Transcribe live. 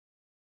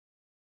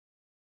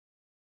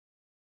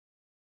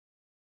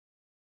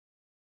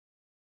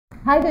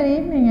Hi, good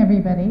evening,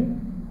 everybody.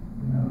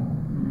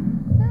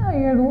 Oh,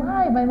 you're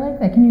live. I like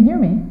that. Can you hear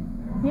me?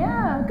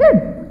 Yeah,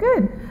 good,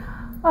 good.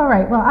 All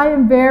right, well, I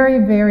am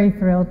very, very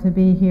thrilled to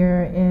be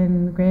here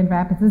in Grand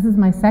Rapids. This is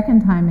my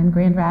second time in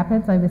Grand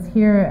Rapids. I was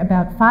here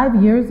about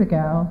 5 years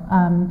ago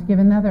to give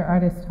another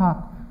artist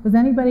talk. Was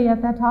anybody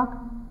at that talk?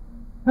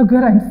 Oh,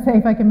 good, I'm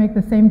safe. I can make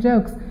the same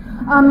jokes.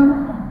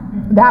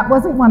 That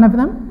wasn't one of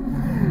them.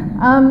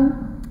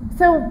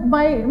 So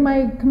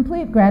my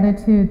complete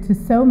gratitude to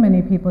so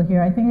many people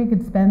here. I think I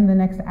could spend the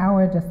next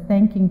hour just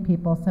thanking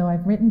people. So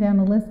I've written down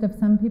a list of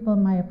some people.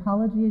 My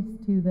apologies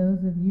to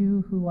those of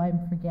you who I'm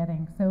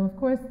forgetting. So of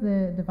course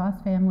the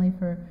DeVos family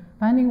for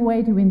finding a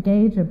way to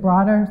engage a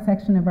broader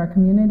section of our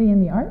community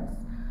in the arts.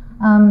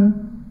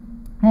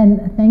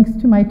 And thanks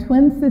to my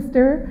twin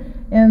sister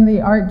in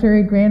the art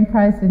jury grand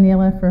prize,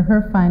 Daniela, for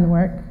her fine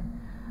work.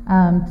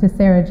 To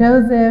Sarah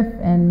Joseph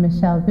and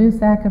Michelle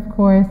Busak, of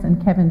course,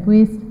 and Kevin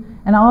Buist.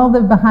 And all the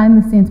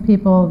behind-the-scenes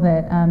people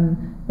that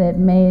that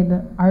made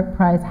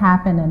Artprize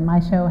happen and my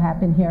show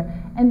happen here.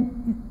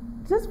 And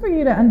just for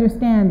you to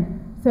understand,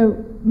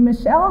 so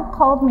Michelle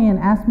called me and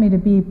asked me to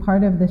be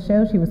part of the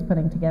show she was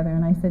putting together,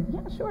 and I said,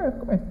 yeah, sure, of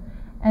course.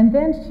 And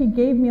then she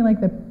gave me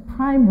like the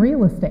prime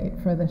real estate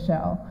for the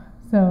show.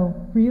 So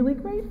really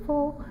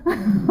grateful.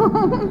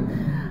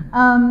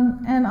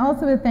 And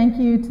also a thank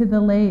you to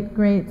the late,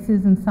 great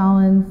Susan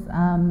Sollins,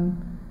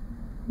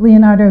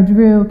 Leonardo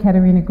Drew,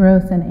 Katerina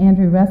Gross, and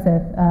Andrew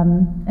Russeth.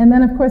 And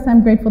then, of course,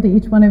 I'm grateful to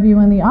each one of you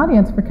in the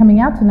audience for coming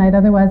out tonight.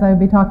 Otherwise, I would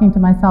be talking to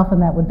myself, and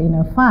that would be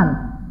no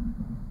fun.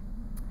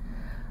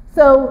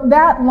 So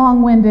that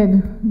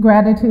long-winded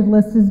gratitude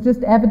list is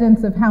just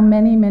evidence of how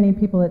many, many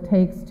people it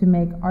takes to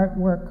make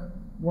artwork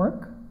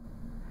work.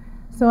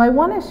 So I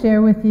want to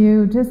share with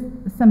you just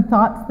some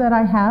thoughts that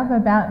I have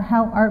about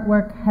how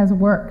artwork has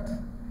worked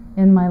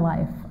in my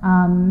life.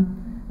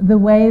 The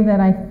way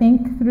that I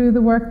think through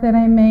the work that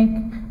I make,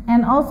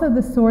 and also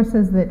the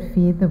sources that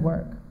feed the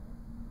work.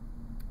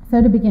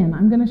 So to begin,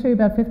 I'm going to show you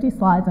about 50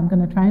 slides. I'm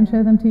going to try and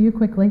show them to you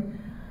quickly.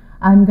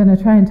 I'm going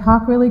to try and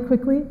talk really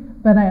quickly,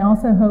 but I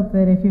also hope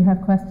that if you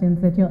have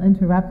questions that you'll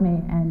interrupt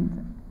me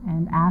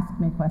and ask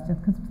me questions,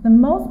 because for the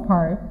most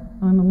part,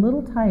 I'm a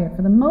little tired.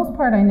 For the most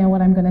part, I know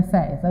what I'm going to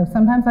say, so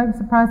sometimes I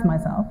surprise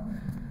myself.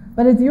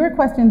 But it's your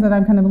questions that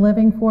I'm kind of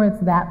living for.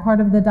 It's that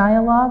part of the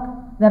dialogue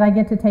that I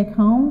get to take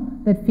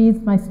home that feeds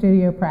my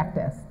studio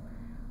practice.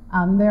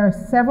 There are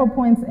several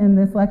points in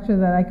this lecture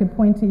that I could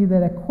point to you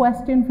that a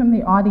question from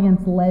the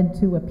audience led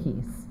to a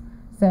piece.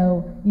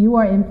 So you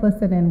are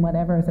implicit in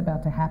whatever is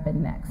about to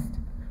happen next.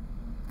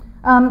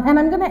 And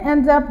I'm going to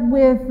end up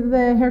with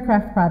the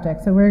Haircraft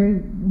project. So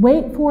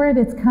wait for it,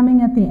 it's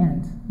coming at the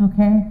end,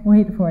 okay?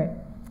 Wait for it.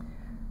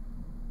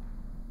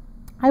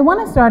 I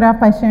want to start off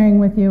by sharing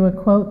with you a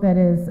quote that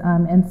has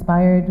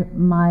inspired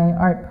my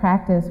art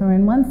practice, or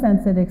in one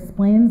sense it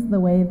explains the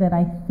way that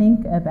I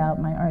think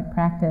about my art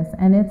practice,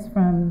 and it's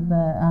from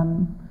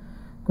the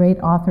great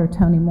author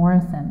Toni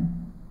Morrison.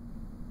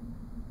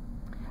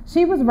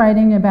 She was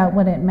writing about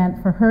what it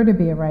meant for her to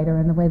be a writer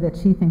and the way that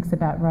she thinks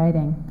about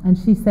writing, and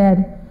she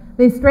said,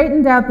 "They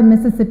straightened out the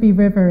Mississippi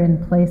River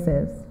in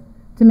places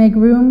to make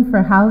room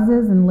for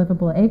houses and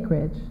livable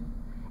acreage.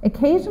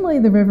 Occasionally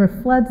the river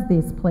floods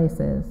these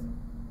places.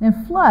 Now,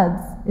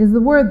 floods is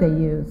the word they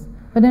use,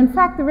 but in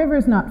fact the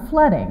river's not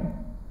flooding.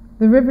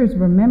 The river's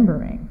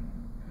remembering.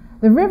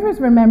 The river's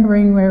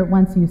remembering where it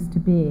once used to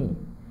be.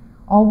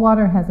 All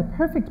water has a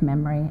perfect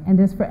memory and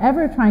is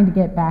forever trying to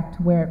get back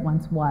to where it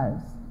once was."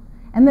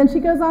 And then she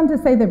goes on to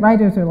say that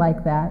writers are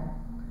like that.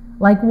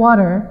 Like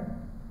water,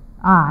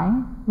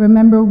 I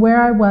remember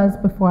where I was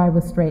before I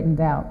was straightened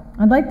out.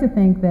 I'd like to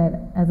think that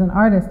as an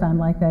artist I'm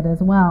like that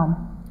as well.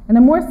 And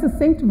a more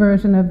succinct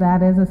version of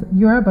that is a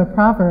Yoruba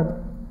proverb.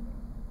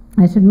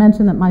 I should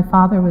mention that my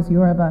father was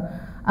Yoruba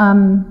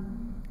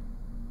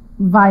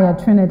via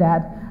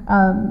Trinidad.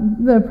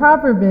 The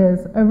proverb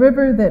is, "A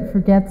river that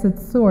forgets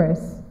its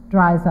source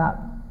dries up."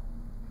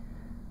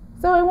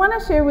 So I want to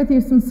share with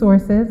you some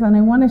sources, and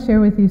I want to share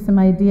with you some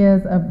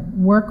ideas of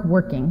work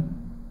working.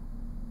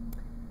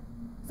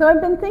 So I've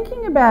been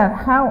thinking about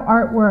how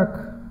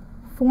artwork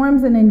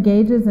forms and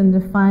engages and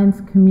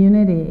defines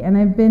community, and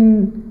I've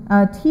been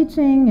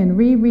teaching and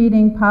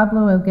rereading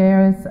Pablo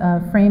Elguera's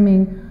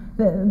framing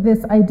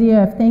this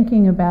idea of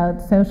thinking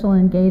about social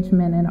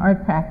engagement in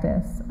art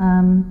practice,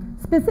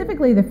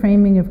 specifically the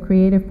framing of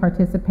creative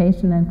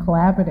participation and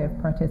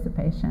collaborative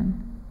participation.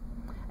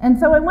 And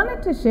so I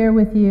wanted to share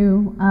with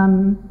you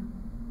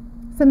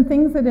some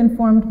things that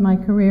informed my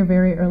career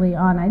very early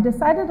on. I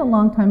decided a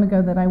long time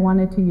ago that I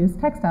wanted to use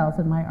textiles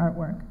in my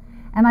artwork.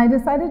 And I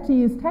decided to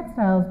use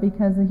textiles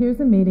because here's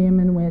a medium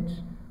in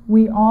which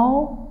we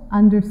all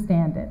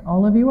understand it.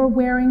 All of you are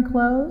wearing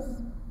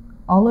clothes.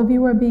 All of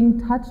you are being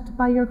touched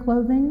by your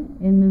clothing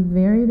in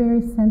very, very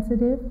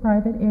sensitive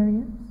private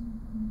areas.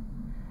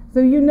 So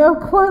you know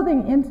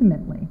clothing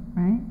intimately,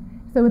 right?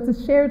 So it's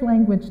a shared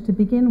language to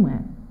begin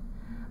with.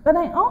 But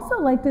I also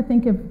like to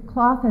think of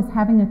cloth as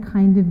having a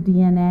kind of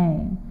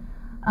DNA.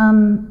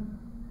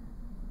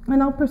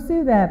 And I'll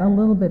pursue that a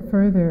little bit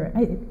further.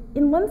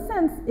 In one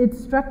sense, it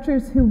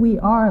structures who we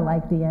are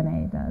like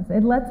DNA does.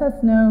 It lets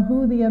us know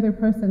who the other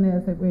person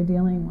is that we're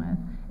dealing with.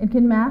 It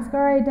can mask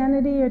our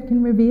identity or it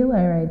can reveal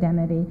our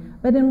identity.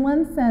 But in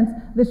one sense,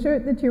 the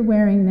shirt that you're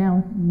wearing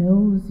now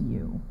knows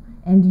you,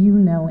 and you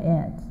know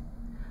it.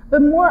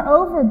 But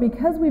moreover,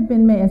 because we've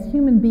been made, as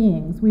human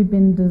beings, we've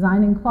been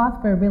designing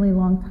cloth for a really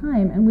long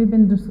time, and we've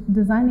been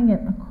designing it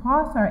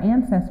across our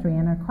ancestry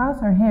and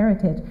across our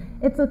heritage.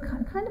 It's a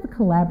kind of a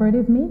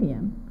collaborative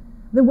medium.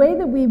 The way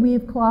that we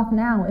weave cloth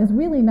now is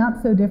really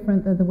not so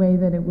different than the way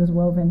that it was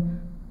woven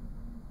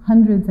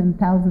hundreds and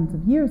thousands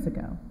of years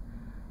ago.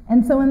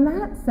 And so in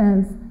that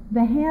sense,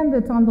 the hand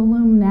that's on the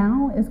loom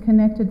now is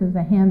connected to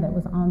the hand that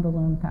was on the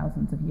loom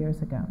thousands of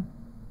years ago.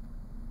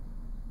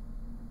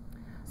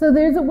 So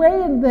there's a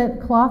way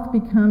that cloth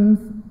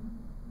becomes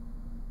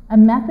a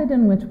method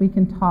in which we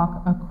can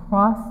talk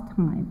across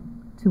time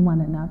to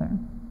one another.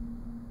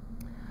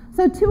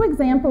 So two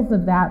examples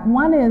of that.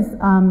 One is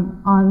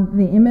on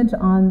the image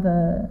on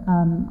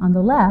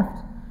the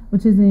left,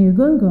 which is in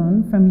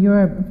Ugungun from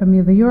Europe, from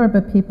the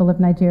Yoruba people of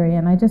Nigeria.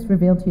 And I just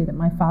revealed to you that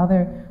my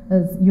father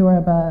is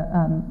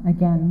Yoruba,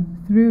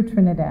 again, through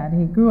Trinidad.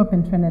 He grew up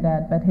in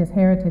Trinidad, but his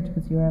heritage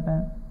was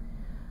Yoruba.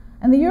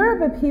 And the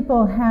Yoruba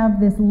people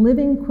have this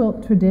living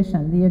quilt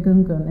tradition, the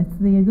Egungun.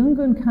 The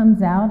Egungun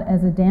comes out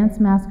as a dance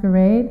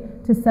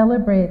masquerade to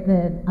celebrate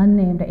the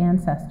unnamed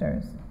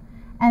ancestors.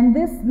 And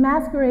this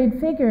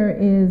masquerade figure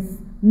is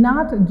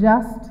not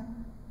just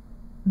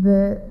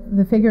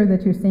the figure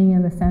that you're seeing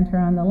in the center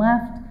on the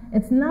left.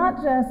 It's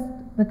not just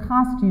the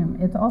costume,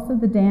 it's also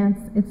the dance,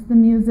 it's the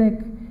music,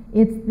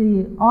 it's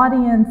the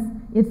audience,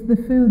 it's the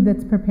food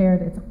that's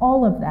prepared, it's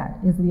all of that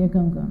is the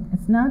Egungun.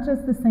 It's not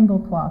just the single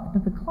cloth,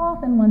 but the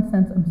cloth in one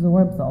sense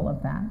absorbs all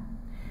of that.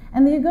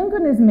 And the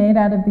Egungun is made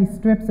out of these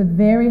strips of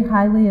very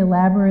highly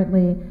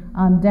elaborately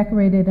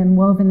decorated and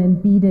woven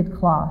and beaded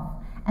cloth.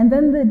 And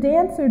then the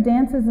dancer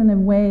dances in a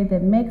way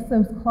that makes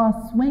those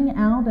cloths swing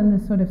out in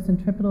this sort of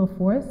centripetal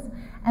force.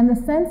 And the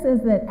sense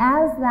is that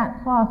as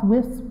that cloth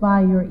whisks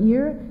by your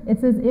ear,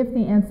 it's as if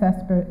the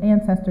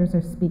ancestors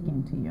are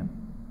speaking to you.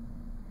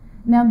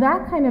 Now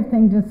that kind of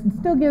thing just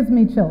still gives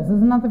me chills. This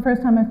is not the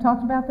first time I've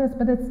talked about this,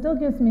 but it still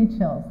gives me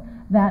chills.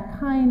 That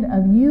kind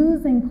of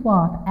using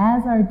cloth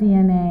as our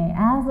DNA,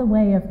 as a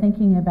way of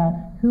thinking about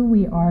who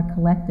we are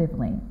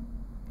collectively.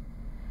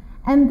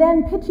 And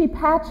then Pitchy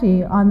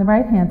Patchy on the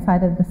right-hand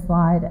side of the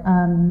slide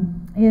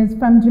is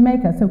from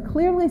Jamaica. So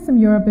clearly some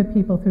Yoruba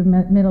people through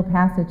Middle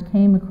Passage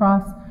came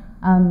across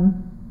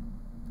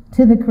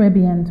to the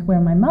Caribbean, to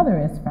where my mother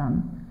is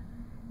from.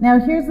 Now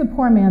here's the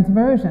poor man's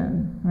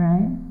version,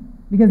 right?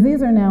 Because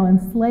these are now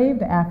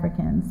enslaved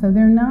Africans, so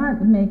they're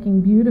not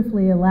making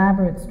beautifully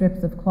elaborate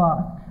strips of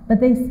cloth,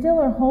 but they still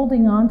are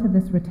holding on to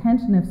this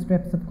retention of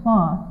strips of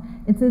cloth.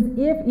 It's as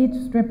if each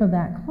strip of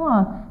that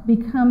cloth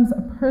becomes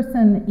a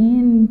person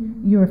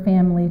in your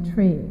family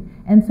tree.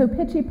 And so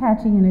Pitchy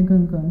Patchy and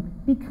Egungun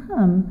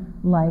become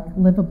like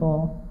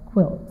livable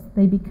quilts.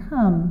 They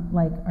become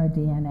like our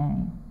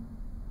DNA.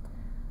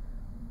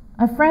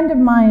 A friend of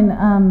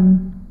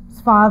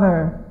mine's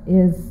father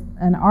is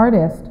an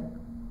artist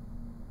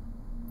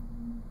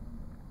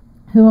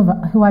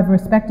who I've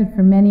respected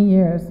for many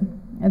years,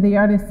 the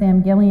artist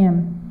Sam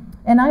Gilliam.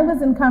 And I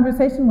was in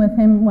conversation with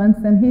him once,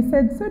 and he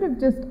said, sort of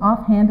just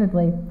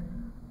offhandedly,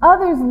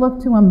 others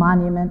look to a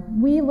monument,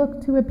 we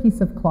look to a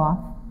piece of cloth.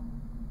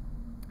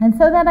 And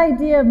so that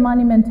idea of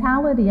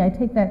monumentality, I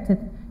take that to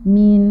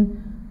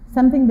mean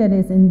something that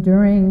is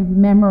enduring,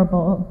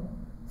 memorable,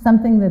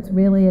 something that's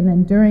really an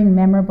enduring,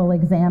 memorable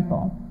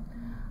example.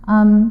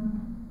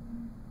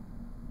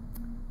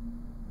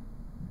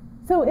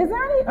 So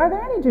are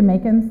there any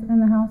Jamaicans in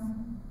the house?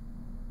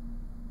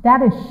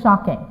 That is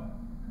shocking.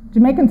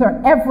 Jamaicans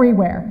are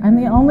everywhere.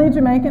 I'm the only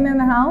Jamaican in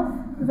the house?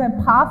 Is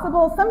that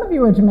possible? Some of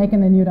you are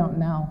Jamaican and you don't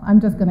know. I'm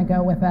just going to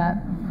go with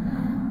that.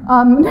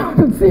 No,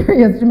 I'm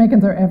serious.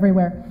 Jamaicans are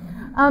everywhere.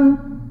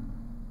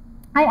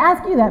 I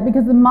ask you that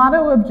because the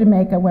motto of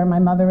Jamaica, where my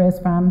mother is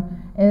from,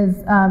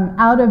 is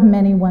out of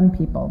many, one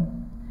people.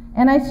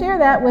 And I share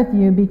that with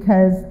you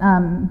because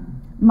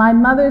my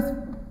mother's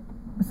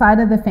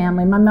side of the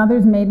family, my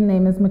mother's maiden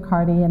name is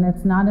McCarty, and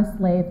it's not a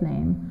slave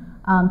name.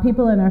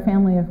 People in our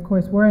family, of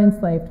course, were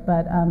enslaved,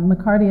 but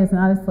McCarty is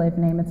not a slave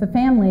name. It's a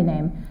family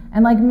name.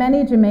 And like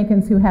many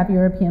Jamaicans who have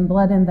European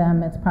blood in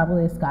them, it's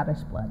probably a Scottish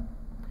blood.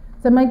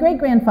 So my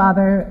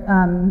great-grandfather,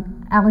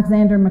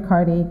 Alexander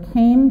McCarty,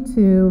 came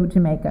to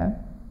Jamaica.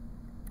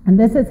 And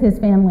this is his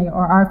family,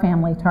 or our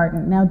family,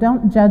 tartan. Now,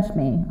 don't judge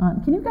me.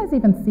 Can you guys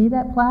even see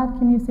that plaid?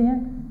 Can you see it?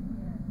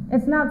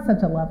 It's not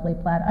such a lovely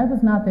plaid. I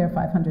was not there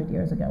 500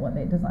 years ago when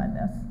they designed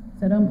this,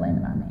 so don't blame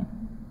it on me.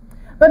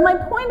 But my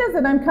point is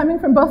that I'm coming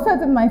from both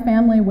sides of my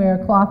family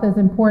where cloth is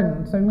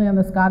important. Certainly on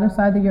the Scottish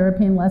side, the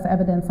European, less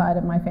evident side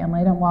of my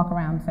family. I don't walk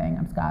around saying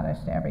I'm Scottish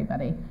to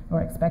everybody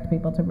or expect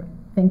people to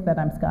think that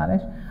I'm Scottish.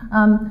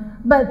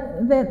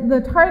 But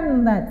the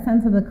tartan, that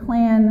sense of the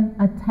clan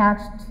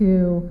attached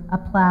to a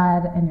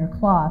plaid and your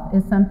cloth,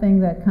 is something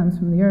that comes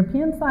from the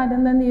European side,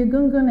 and then the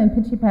egungun and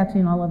pitchy patchy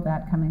and all of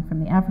that coming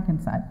from the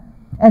African side,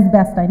 as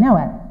best I know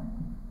it.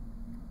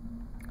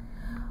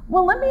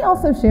 Well, let me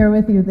also share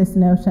with you this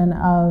notion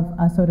of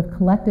a sort of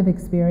collective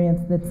experience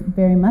that's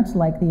very much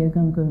like the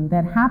egungun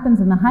that happens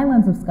in the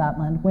Highlands of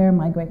Scotland, where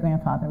my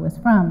great-grandfather was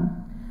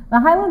from. The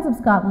Highlands of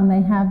Scotland,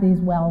 they have these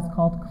wells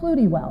called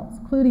clootie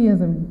wells. Clootie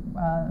is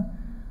a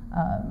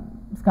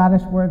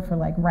Scottish word for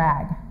like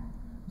rag.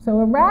 So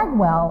a rag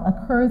well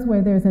occurs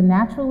where there's a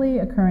naturally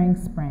occurring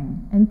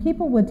spring, and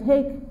people would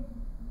take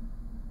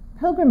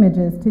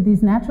pilgrimages to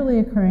these naturally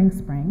occurring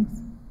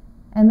springs,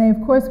 and they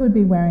of course would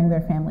be wearing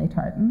their family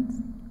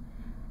tartans.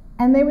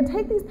 And they would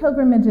take these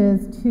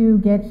pilgrimages to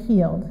get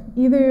healed,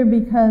 either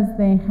because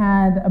they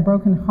had a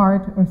broken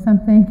heart or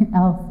something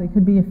else. It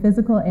could be a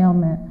physical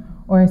ailment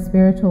or a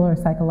spiritual or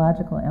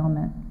psychological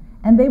ailment.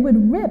 And they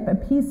would rip a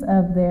piece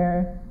of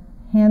their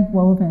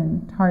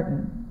hand-woven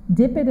tartan,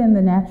 dip it in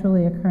the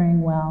naturally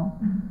occurring well,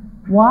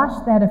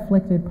 wash that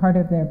afflicted part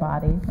of their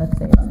body, let's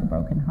say it's the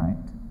broken heart,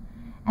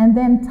 and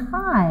then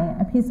tie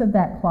a piece of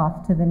that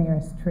cloth to the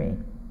nearest tree.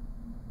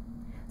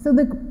 So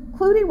the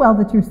clootie well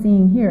that you're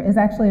seeing here is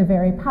actually a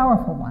very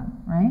powerful one,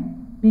 right?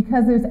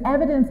 Because there's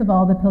evidence of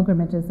all the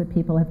pilgrimages that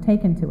people have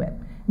taken to it.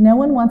 No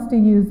one wants to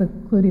use a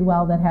clootie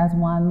well that has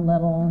one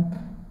little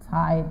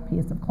tied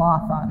piece of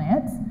cloth on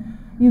it.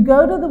 You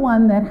go to the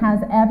one that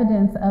has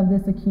evidence of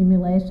this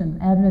accumulation,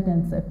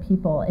 evidence of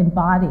people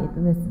embodied,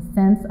 this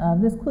sense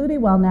of this clootie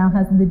well now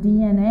has the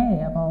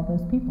DNA of all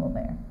those people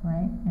there,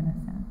 right, in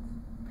a sense.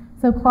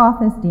 So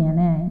cloth is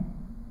DNA.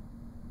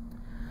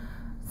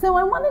 So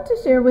I wanted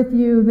to share with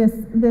you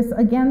this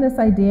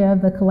idea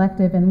of the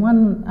collective in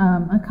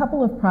a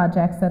couple of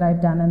projects that I've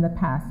done in the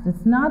past.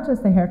 It's not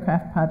just the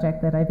haircraft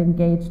project that I've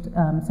engaged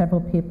several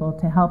people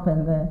to help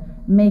in the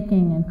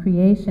making and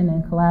creation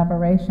and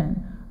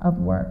collaboration of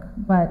work.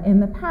 But in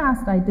the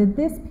past, I did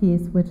this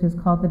piece, which is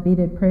called the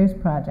Beaded Prayers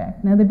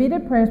Project. Now, the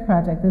Beaded Prayers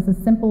Project is a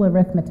simple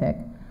arithmetic.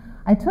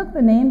 I took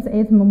the Names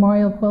AIDS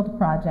Memorial Quilt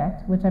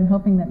Project, which I'm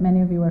hoping that many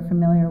of you are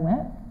familiar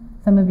with.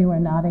 Some of you are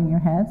nodding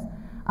your heads.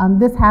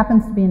 This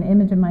happens to be an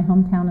image of my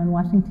hometown in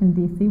Washington,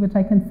 D.C., which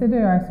I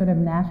consider our sort of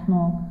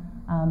national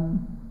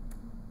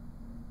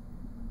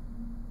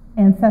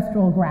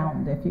ancestral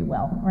ground, if you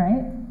will,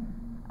 right?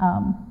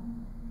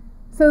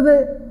 So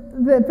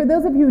for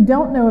those of you who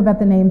don't know about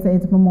the Names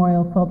AIDS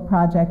Memorial Quilt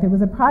Project, it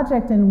was a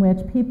project in which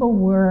people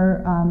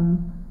were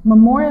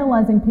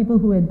memorializing people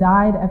who had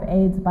died of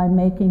AIDS by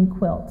making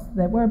quilts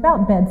that were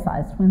about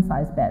bed-sized,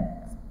 twin-sized beds.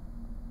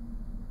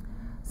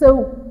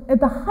 So at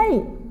the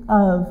height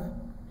of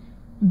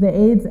the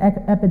AIDS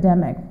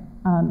epidemic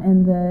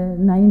in the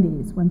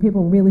 90s, when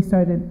people really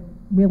started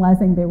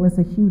realizing there was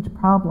a huge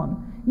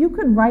problem, you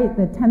could write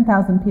that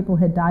 10,000 people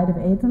had died of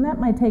AIDS, and that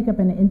might take up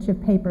an inch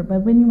of paper,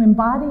 but when you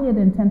embody it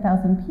in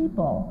 10,000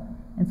 people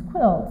as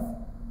quilts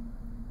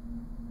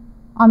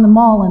on the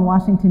Mall in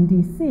Washington,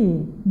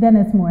 D.C., then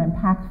it's more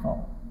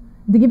impactful.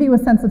 To give you a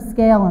sense of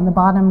scale, in the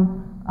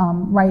bottom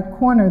right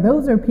corner,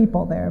 those are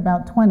people there,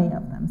 about 20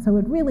 of them, so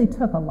it really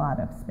took a lot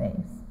of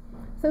space.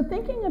 So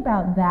thinking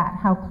about that,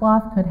 how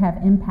cloth could have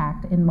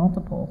impact in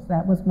multiples,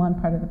 that was one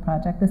part of the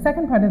project. The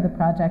second part of the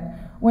project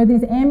were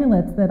these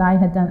amulets that I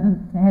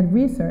had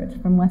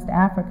researched from West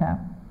Africa.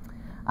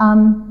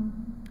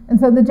 And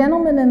so the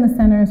gentleman in the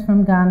center is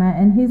from Ghana,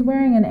 and he's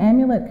wearing an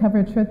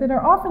amulet-covered shirt that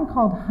are often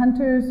called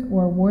hunters'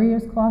 or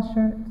warriors' cloth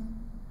shirts.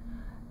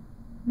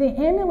 The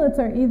amulets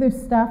are either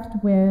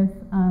stuffed with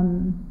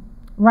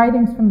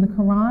writings from the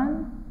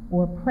Quran,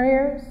 or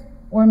prayers,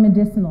 or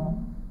medicinal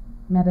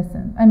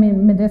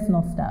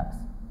stuffs.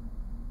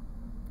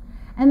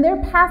 And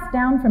they're passed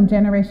down from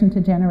generation to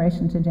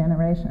generation to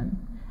generation.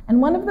 And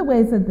one of the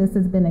ways that this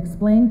has been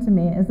explained to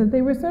me is that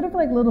they were sort of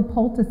like little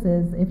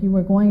poultices if you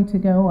were going to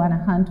go on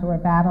a hunt or a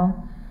battle.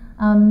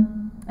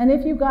 And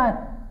if you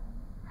got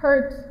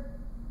hurt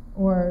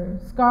or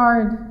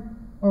scarred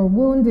or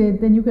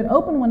wounded, then you could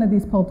open one of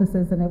these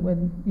poultices and it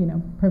would,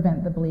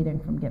 prevent the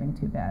bleeding from getting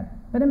too bad.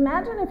 But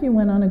imagine if you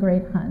went on a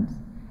great hunt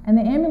and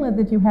the amulet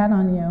that you had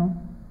on you,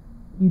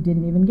 you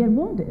didn't even get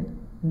wounded.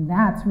 And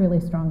that's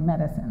really strong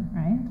medicine,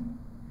 right?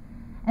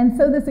 And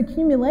so this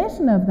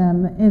accumulation of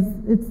them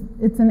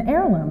it's an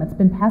heirloom. It's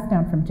been passed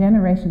down from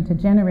generation to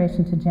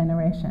generation to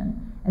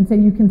generation. And so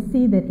you can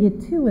see that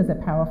it too is a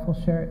powerful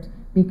shirt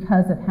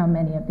because of how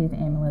many of these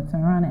amulets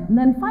are on it. And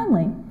then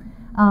finally,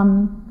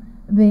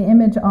 the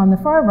image on the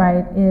far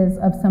right is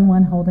of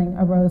someone holding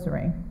a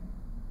rosary.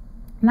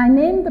 And I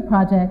named the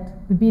project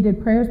the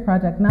Beaded Prayers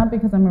Project, not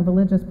because I'm a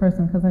religious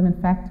person, because I'm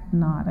in fact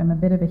not. I'm a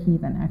bit of a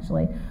heathen,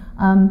 actually.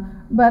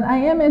 But I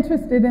am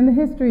interested in the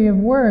history of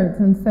words,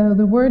 and so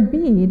the word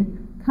bead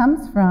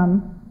comes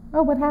from,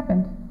 oh, what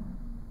happened?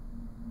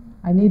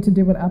 I need to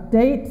do an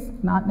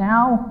update, not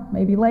now,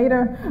 maybe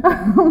later.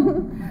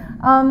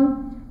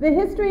 The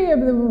history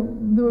of the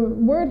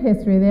word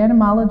history, the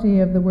etymology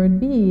of the word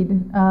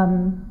bead,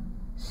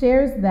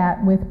 shares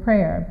that with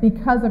prayer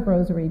because of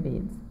rosary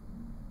beads.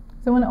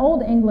 So in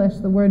Old English,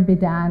 the word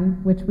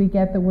bidan, which we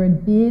get the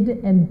word bid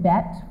and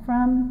bet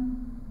from,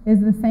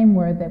 is the same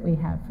word that we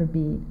have for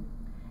bead.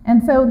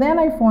 And so then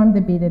I formed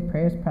the Beaded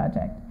Prayers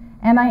Project.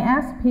 And I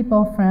asked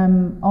people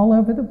from all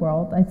over the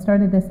world. I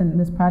started this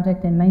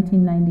project in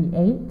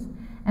 1998.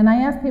 And I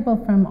asked people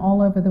from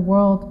all over the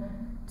world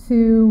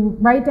to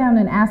write down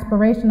an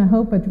aspiration, a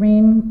hope, a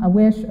dream, a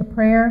wish, a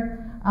prayer,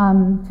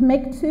 to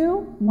make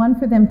two, one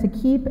for them to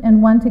keep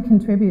and one to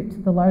contribute to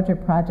the larger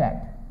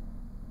project.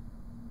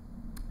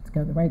 Let's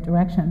go the right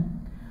direction.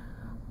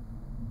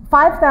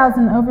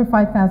 Over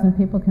 5,000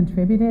 people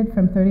contributed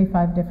from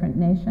 35 different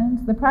nations.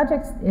 The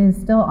project is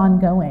still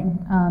ongoing,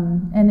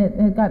 and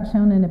it got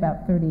shown in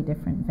about 30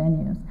 different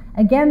venues.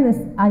 Again, this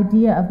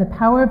idea of the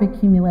power of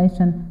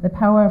accumulation, the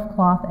power of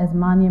cloth as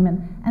monument,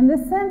 and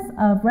this sense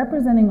of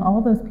representing all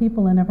those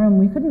people in a room.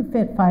 We couldn't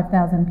fit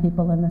 5,000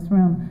 people in this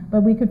room,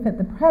 but we could fit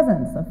the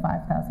presence of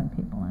 5,000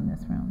 people in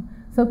this room.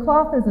 So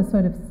cloth is a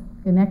sort of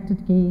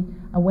synecdoche,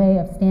 a way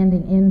of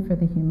standing in for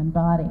the human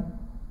body.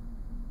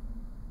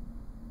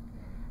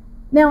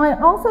 Now,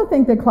 I also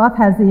think that cloth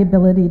has the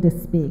ability to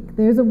speak.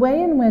 There's a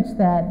way in which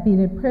that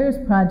Beaded Prayers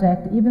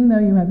Project, even though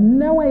you have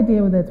no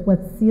idea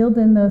what's sealed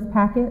in those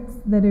packets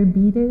that are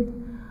beaded,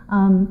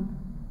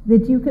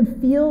 that you could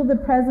feel the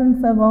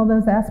presence of all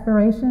those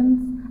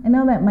aspirations. I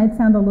know that might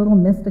sound a little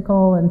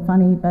mystical and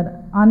funny,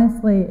 but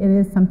honestly, it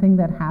is something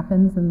that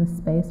happens in this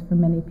space for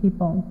many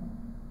people.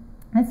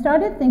 I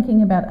started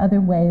thinking about other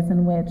ways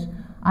in which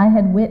I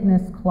had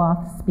witnessed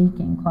cloth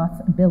speaking,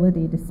 cloth's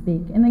ability to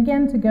speak. And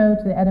again, to go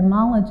to the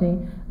etymology,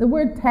 the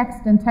word text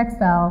and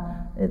textile,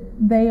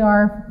 they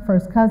are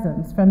first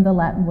cousins from the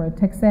Latin word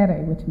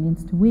texere, which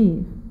means to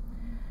weave.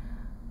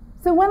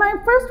 So when I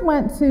first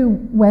went to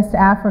West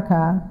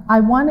Africa,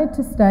 I wanted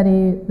to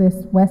study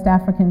this West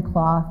African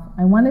cloth.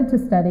 I wanted to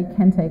study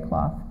kente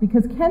cloth,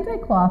 because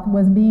kente cloth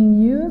was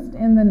being used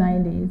in the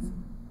 90s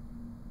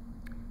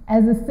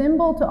as a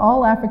symbol to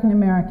all African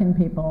American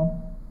people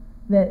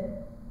that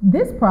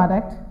this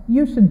product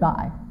you should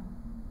buy,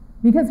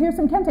 because here's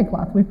some kente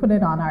cloth, we put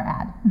it on our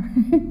ad.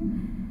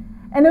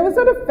 And it was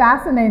sort of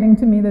fascinating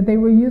to me that they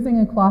were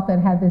using a cloth that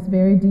had this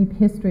very deep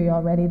history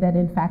already that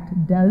in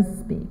fact does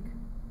speak.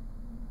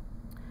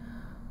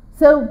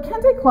 So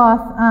kente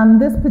cloth,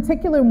 this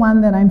particular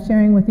one that I'm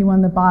sharing with you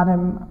on the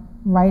bottom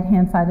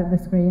right-hand side of the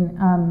screen,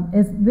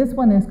 this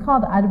one is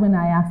called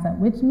Adwinayasa,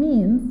 which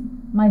means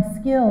my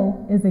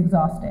skill is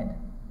exhausted.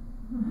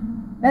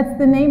 That's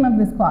the name of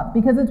this cloth,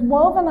 because it's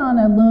woven on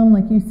a loom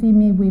like you see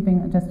me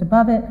weaving just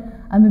above it.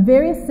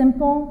 Very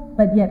simple,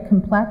 but yet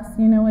complex.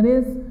 You know, it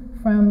is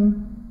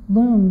from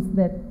looms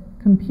that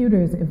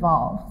computers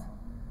evolved.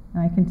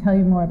 And I can tell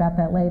you more about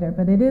that later,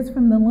 but it is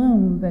from the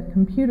loom that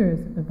computers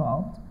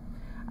evolved.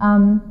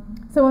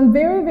 So in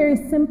very, very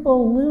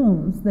simple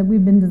looms that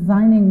we've been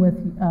designing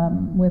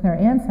with our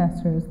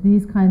ancestors,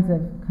 these kinds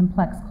of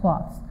complex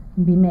cloths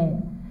can be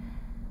made.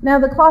 Now,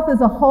 the cloth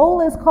as a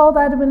whole is called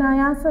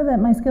Adwinayasa,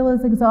 that my skill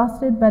is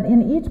exhausted, but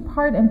in each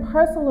part and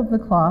parcel of the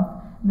cloth,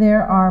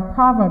 there are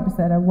proverbs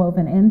that are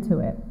woven into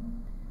it.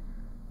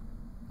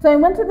 So I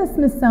went to the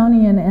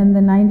Smithsonian in the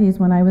 90s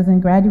when I was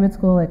in graduate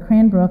school at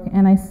Cranbrook,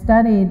 and I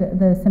studied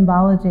the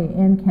symbology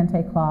in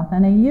kente cloth,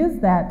 and I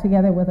used that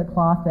together with a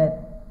cloth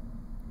that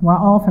we're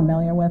all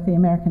familiar with, the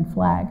American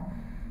flag,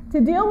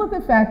 to deal with the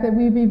fact that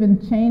we've even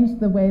changed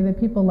the way that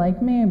people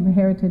like me and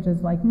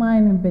heritages like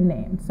mine have been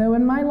named. So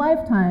in my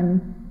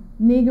lifetime,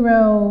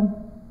 Negro,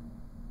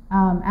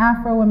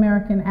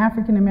 Afro-American,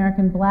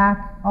 African-American,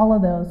 Black, all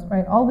of those,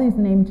 right? All these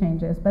name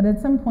changes, but at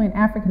some point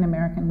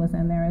African-American was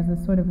in there as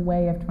a sort of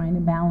way of trying to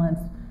balance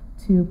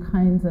two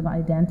kinds of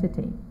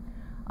identity,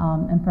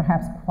 and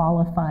perhaps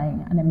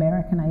qualifying an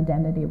American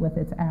identity with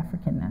its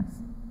Africanness.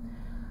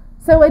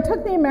 So I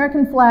took the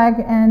American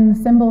flag and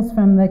symbols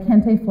from the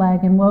kente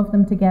flag and wove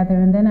them together,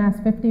 and then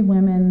asked 50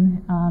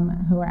 women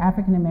who are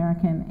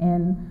African-American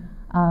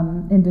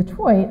in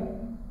Detroit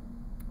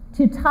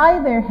to tie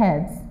their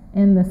heads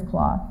in this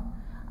cloth.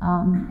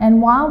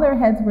 And while their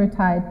heads were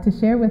tied, to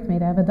share with me,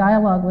 to have a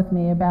dialogue with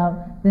me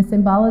about the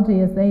symbology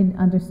as they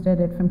understood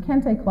it from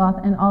kente cloth,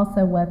 and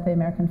also what the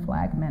American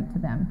flag meant to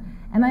them.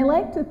 And I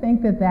like to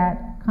think that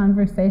that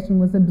conversation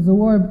was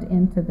absorbed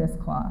into this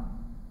cloth.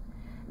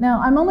 Now,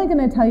 I'm only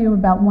going to tell you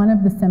about one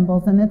of the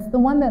symbols, and it's the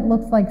one that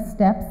looks like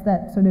steps,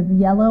 that sort of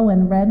yellow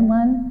and red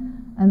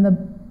one, and the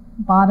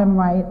bottom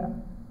right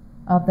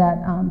of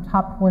that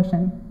top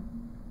portion.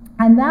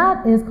 And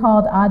that is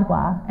called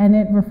Adwa, and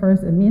it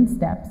means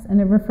steps,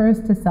 and it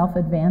refers to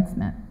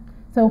self-advancement.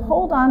 So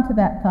hold on to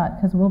that thought,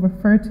 because we'll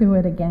refer to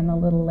it again a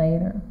little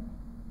later.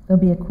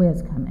 There'll be a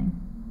quiz coming.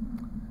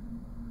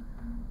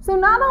 So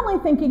not only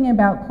thinking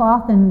about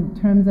cloth in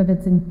terms of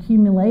its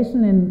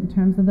accumulation, in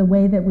terms of the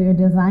way that we are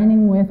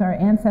designing with our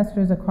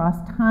ancestors across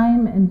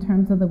time, in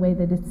terms of the way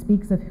that it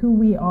speaks of who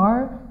we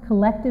are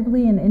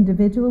collectively and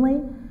individually,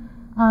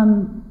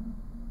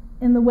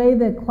 in the way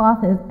that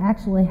cloth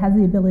actually has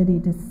the ability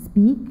to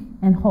speak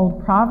and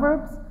hold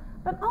proverbs,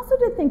 but also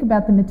to think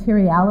about the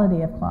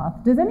materiality of cloth.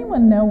 Does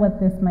anyone know what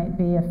this might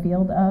be a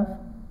field of?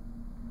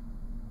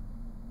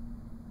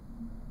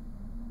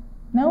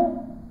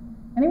 No?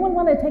 Anyone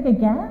want to take a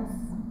guess?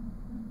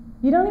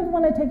 You don't even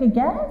want to take a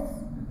guess?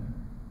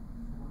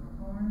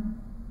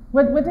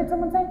 What did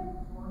someone say?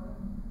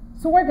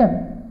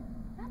 Sorghum.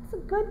 That's a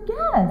good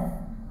guess.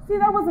 See,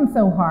 that wasn't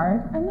so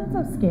hard. I'm not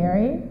so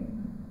scary.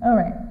 All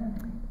right.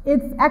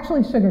 It's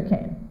actually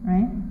sugarcane,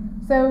 right?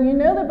 So you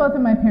know that both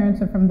of my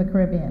parents are from the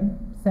Caribbean.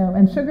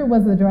 And sugar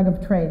was the drug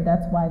of trade.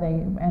 That's why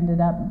they ended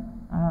up,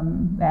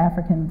 the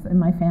Africans in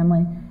my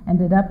family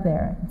ended up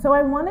there. So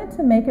I wanted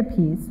to make a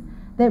piece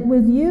that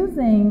was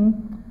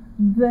using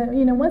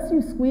once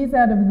you squeeze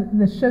out of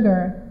the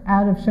sugar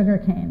out of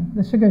sugarcane,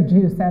 the sugar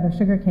juice out of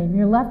sugarcane,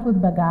 you're left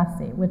with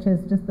bagasse, which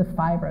is just the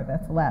fiber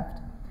that's left.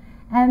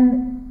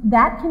 And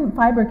that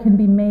fiber can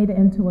be made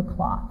into a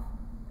cloth.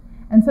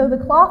 And so the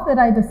cloth that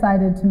I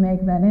decided to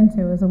make that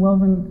into is a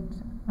woven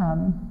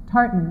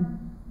tartan,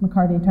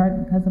 McCarty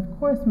tartan, because of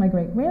course my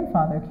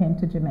great-grandfather came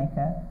to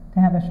Jamaica to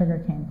have a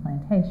sugarcane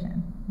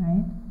plantation,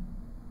 right?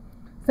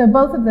 So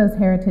both of those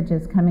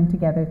heritages coming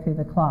together through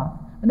the cloth.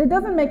 But it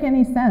doesn't make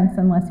any sense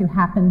unless you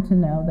happen to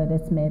know that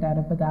it's made out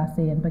of bagasse,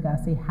 and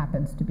bagasse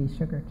happens to be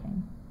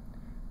sugarcane.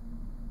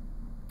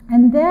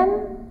 And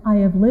then I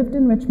have lived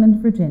in Richmond,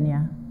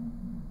 Virginia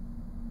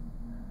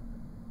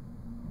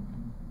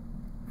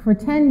for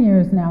 10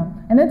 years now,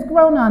 and it's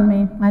grown on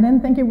me. I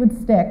didn't think it would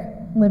stick,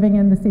 living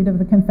in the seat of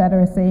the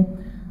Confederacy,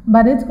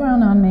 but it's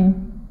grown on me.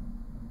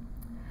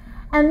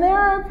 And there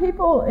are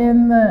people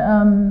in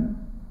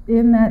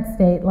that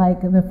state,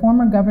 like the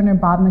former Governor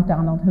Bob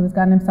McDonnell, who has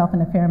gotten himself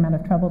in a fair amount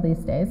of trouble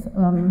these days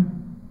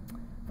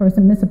for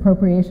some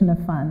misappropriation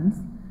of funds,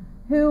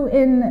 who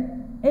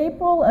in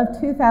April of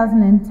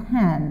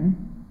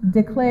 2010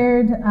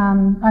 declared,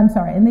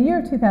 in the year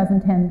of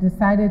 2010,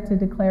 decided to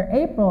declare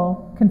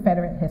April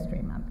Confederate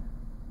History Month.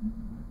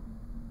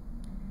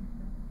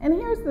 And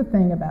here's the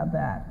thing about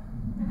that.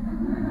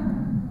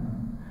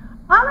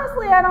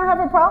 Honestly, I don't have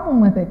a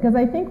problem with it, because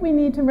I think we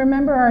need to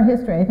remember our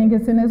history. I think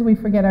as soon as we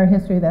forget our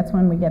history, that's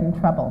when we get in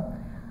trouble.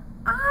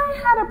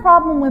 I had a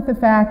problem with the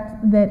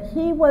fact that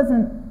he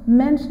wasn't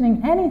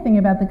mentioning anything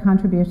about the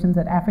contributions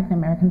that African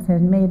Americans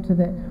had made to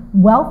the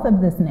wealth of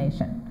this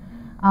nation,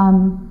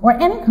 or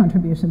any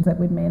contributions that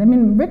we'd made. I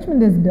mean,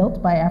 Richmond is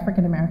built by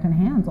African American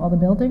hands. All the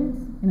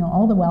buildings,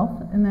 all the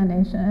wealth in that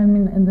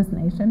nation, in this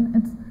nation,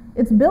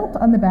 it's built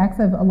on the backs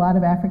of a lot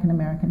of African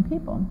American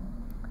people.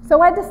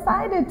 So I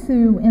decided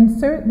to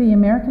insert the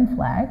American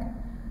flag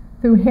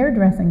through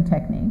hairdressing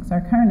techniques,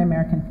 our current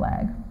American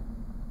flag.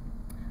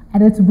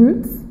 At its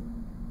roots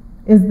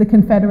is the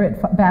Confederate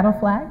battle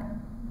flag,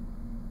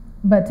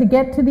 but to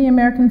get to the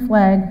American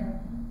flag,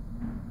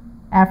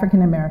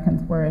 African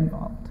Americans were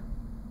involved.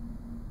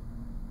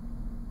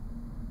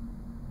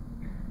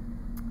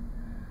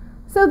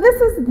 So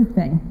this is the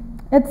thing.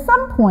 At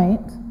some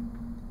point,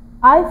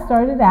 I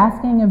started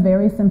asking a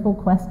very simple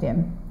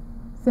question.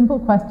 Simple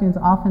questions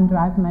often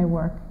drive my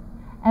work.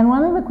 And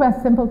one of the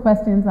simple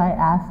questions I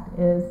asked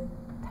is,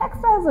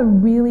 textiles are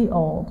really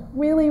old,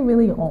 really,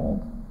 really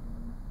old.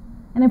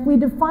 And if we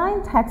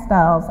define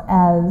textiles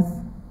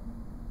as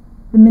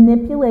the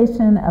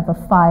manipulation of a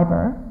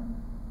fiber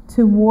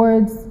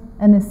towards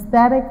an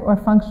aesthetic or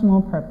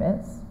functional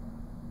purpose,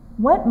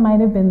 what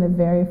might have been the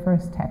very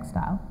first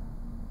textile?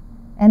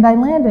 And I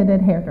landed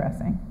at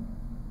hairdressing.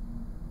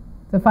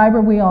 It's a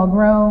fiber we all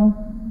grow,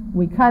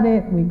 we cut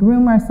it, we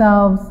groom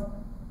ourselves.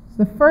 It's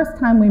the first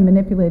time we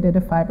manipulated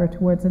a fiber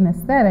towards an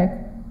aesthetic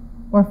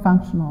or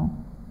functional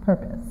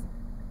purpose.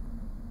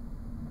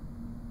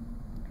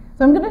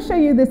 So I'm going to show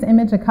you this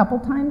image a couple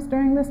times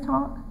during this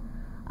talk.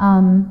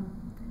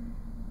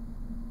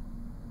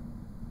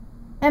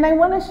 And I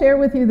want to share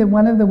with you that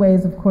one of the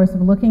ways, of course,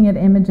 of looking at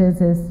images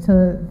is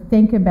to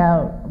think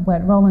about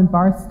what Roland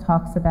Barthes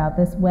talks about,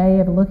 this way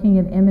of looking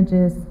at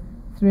images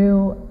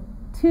through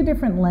two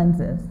different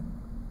lenses.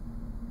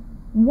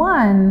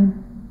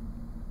 One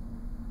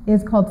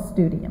is called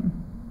studium.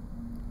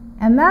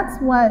 And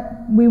that's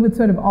what we would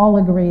sort of all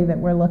agree that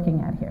we're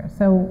looking at here.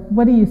 So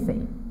what do you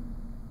see?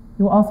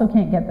 You also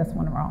can't get this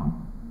one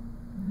wrong.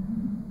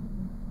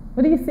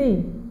 What do you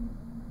see?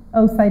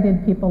 Oh,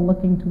 sighted people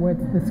looking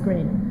towards the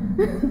screen.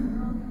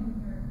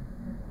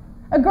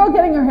 A girl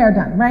getting her hair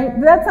done, right?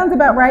 That sounds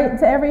about right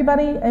to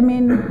everybody. I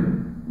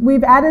mean,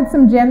 we've added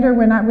some gender.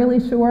 We're not really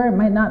sure. It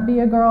might not be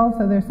a girl,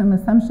 so there's some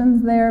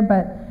assumptions there.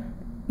 But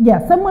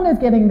yeah, someone is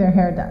getting their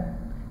hair done.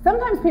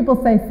 Sometimes people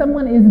say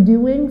someone is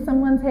doing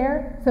someone's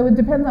hair, so it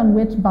depends on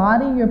which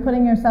body you're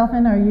putting yourself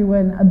in. Are you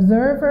an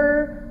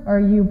observer? Or are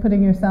you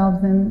putting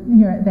yourselves in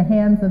the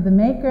hands of the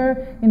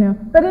maker?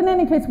 But in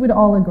any case, we'd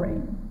all agree.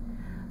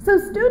 So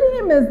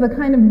studium is the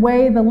kind of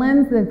way, the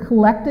lens that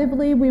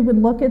collectively we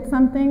would look at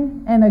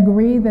something and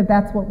agree that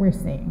that's what we're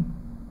seeing.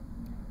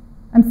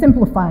 I'm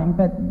simplifying,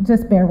 but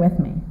just bear with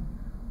me.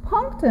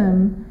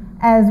 Punctum,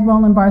 as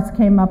Roland Barthes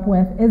came up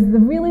with, is the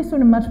really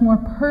sort of much more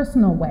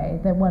personal way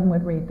that one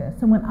would read this.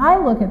 So when I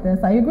look at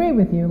this, I agree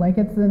with you, like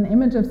it's an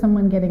image of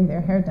someone getting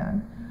their hair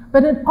done.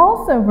 But it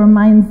also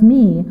reminds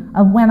me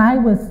of when I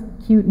was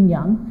cute and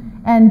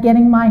young and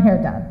getting my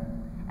hair done.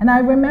 And I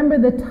remember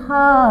the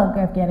tug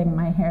of getting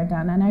my hair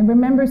done. And I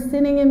remember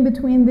sitting in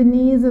between the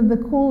knees of the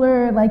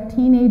cooler, like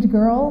teenage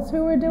girls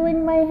who were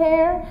doing my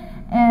hair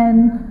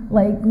and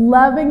like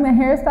loving the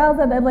hairstyles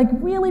that had like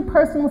really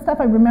personal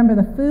stuff. I remember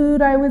the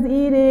food I was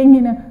eating,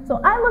 you know.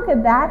 So I look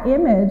at that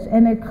image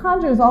and it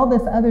conjures all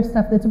this other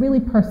stuff that's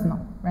really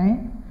personal, right?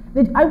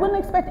 That I wouldn't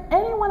expect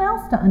anyone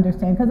else to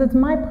understand because it's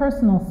my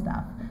personal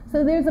stuff.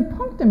 So there's a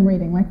punctum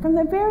reading, like from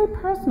the very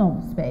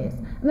personal space.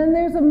 And then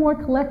there's a more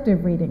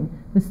collective reading,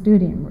 the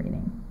studium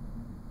reading.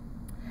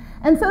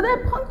 And so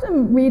that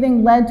punctum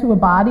reading led to a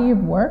body of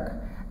work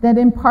that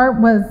in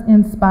part was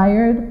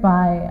inspired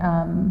by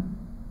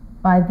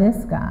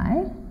this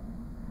guy.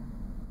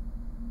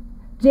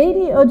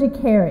 J.D.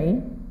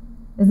 Ojikere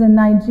is a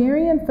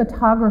Nigerian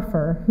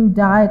photographer who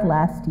died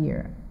last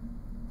year.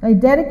 I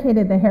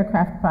dedicated the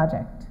Haircraft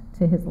Project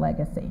to his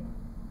legacy.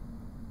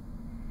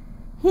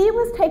 He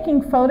was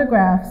taking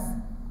photographs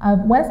of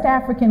West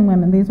African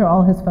women. These are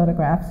all his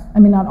photographs. I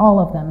mean, not all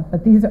of them,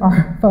 but these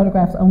are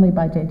photographs only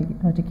by J.D.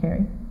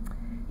 Ojikere.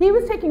 He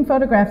was taking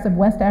photographs of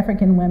West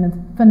African women's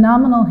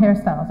phenomenal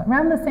hairstyles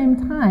around the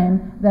same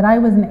time that I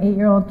was an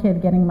 8-year-old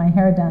kid getting my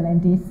hair done in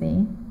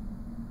D.C.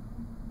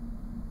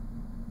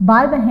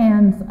 by the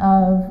hands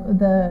of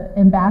the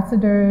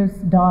ambassador's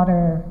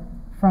daughter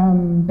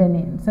from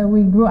Benin. So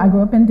I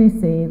grew up in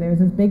D.C. There was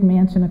this big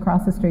mansion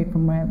across the street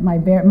from where my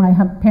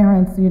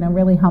parents, you know,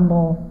 really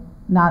humble,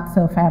 not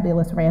so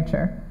fabulous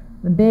rancher.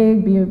 The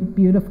big,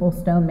 beautiful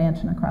stone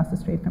mansion across the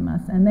street from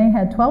us. And they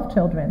had 12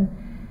 children,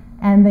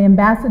 and the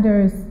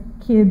ambassador's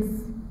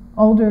kids'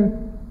 older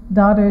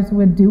daughters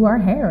would do our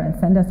hair and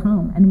send us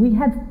home. And we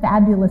had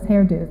fabulous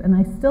hairdos, and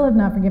I still have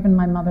not forgiven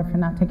my mother for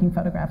not taking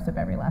photographs of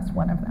every last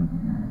one of them.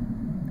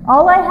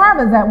 All I have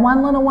is that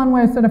one little one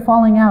where it's sort of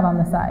falling out on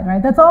the side,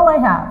 right? That's all I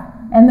have,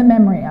 and the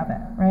memory of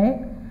it,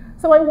 right?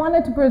 So I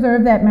wanted to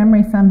preserve that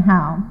memory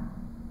somehow.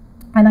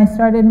 And I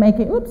started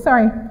making,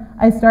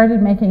 I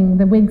started making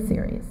the wig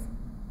series.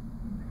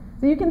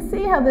 So you can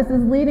see how this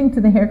is leading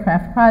to the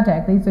Haircraft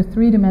Project. These are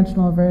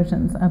three-dimensional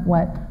versions of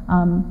what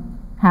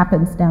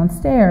happens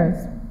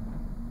downstairs.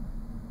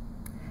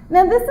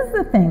 Now this is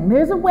the thing.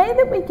 There's a way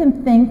that we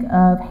can think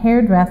of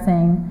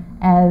hairdressing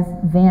as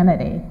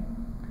vanity.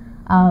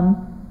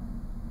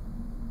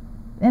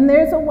 And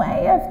there's a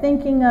way of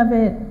thinking of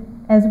it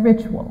as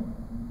ritual.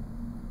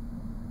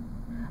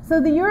 So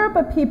the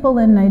Yoruba people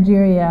in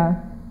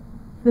Nigeria,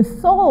 the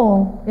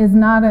soul is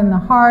not in the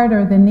heart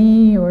or the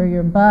knee or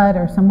your butt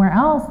or somewhere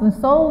else. The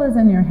soul is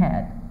in your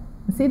head.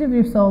 The seat of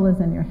your soul is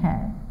in your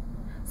head.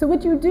 So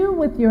what you do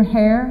with your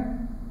hair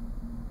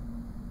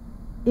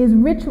is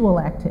ritual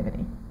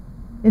activity.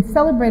 It's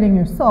celebrating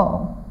your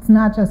soul. It's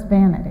not just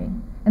vanity.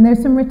 And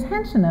there's some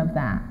retention of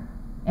that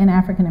in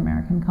African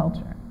American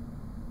culture.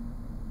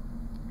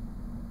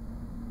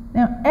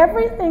 Now,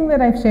 everything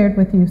that I've shared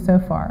with you so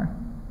far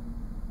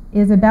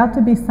is about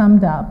to be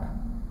summed up,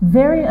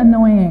 very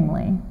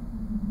annoyingly,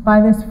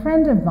 by this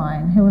friend of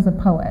mine who is a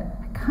poet.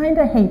 I kind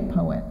of hate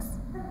poets.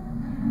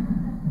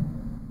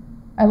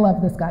 I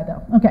love this guy,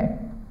 though. Okay.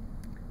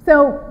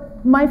 So,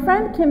 my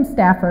friend Kim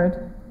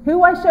Stafford,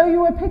 who I show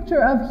you a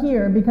picture of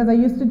here because I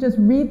used to just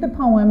read the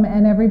poem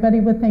and everybody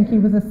would think he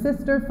was a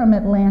sister from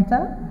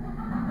Atlanta.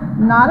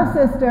 Not a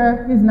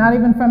sister. He's not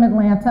even from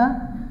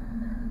Atlanta.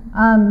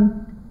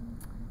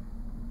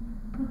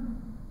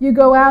 You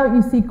go out,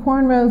 you see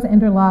cornrows,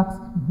 interlocks,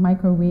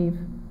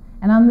 microweave.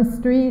 And on the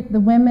street, the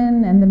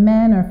women and the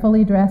men are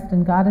fully dressed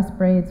in goddess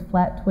braids,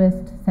 flat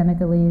twist,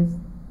 Senegalese.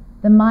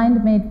 The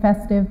mind made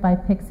festive by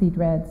pixie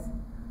dreads.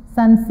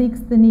 Sun seeks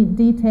the neat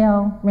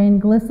detail, rain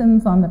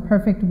glistens on the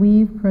perfect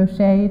weave,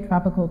 crochet,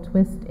 tropical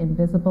twist,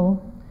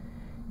 invisible.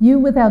 You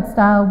without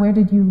style, where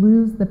did you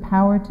lose the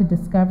power to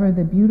discover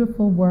the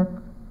beautiful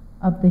work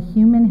of the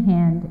human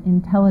hand,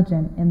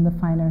 intelligent in the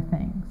finer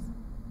things?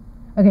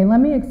 Okay, let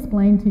me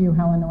explain to you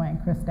how annoying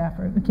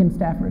Kim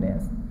Stafford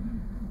is.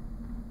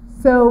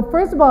 So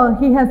first of all,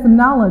 he has some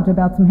knowledge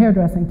about some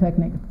hairdressing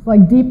techniques,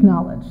 like deep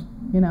knowledge,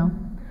 you know.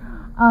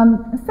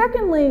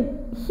 Secondly,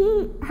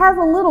 he has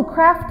a little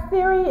craft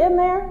theory in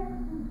there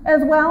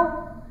as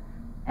well.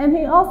 And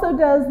he also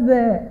does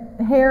the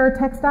hair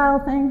textile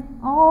thing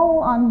all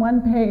on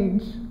one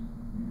page.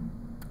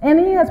 And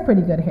he has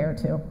pretty good hair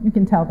too. You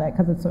can tell that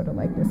because it's sort of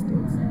like this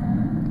dude's.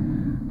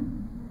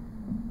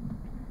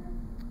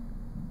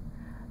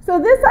 So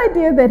this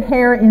idea that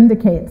hair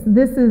indicates,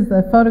 this is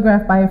a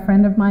photograph by a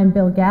friend of mine,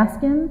 Bill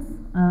Gaskins.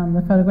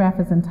 The photograph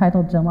is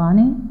entitled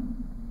Jelani.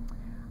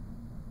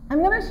 I'm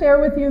going to share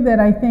with you that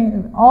I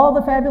think all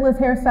the fabulous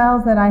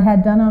hairstyles that I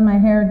had done on my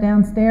hair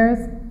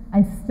downstairs,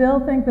 I still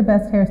think the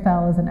best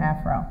hairstyle is an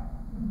afro.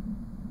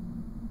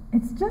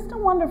 It's just a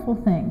wonderful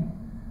thing.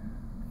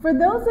 For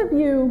those of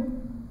you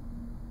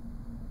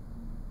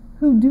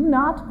who do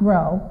not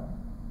grow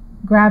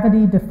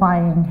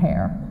gravity-defying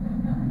hair,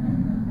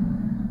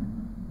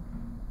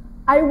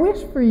 I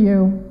wish for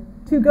you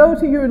to go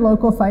to your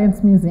local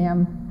science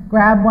museum,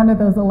 grab one of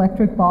those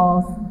electric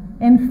balls,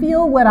 and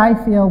feel what I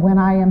feel when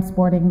I am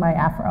sporting my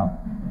afro.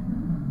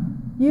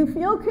 You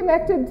feel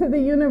connected to the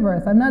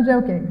universe. I'm not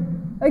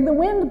joking. Like the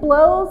wind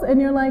blows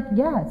and you're like,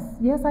 yes,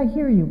 I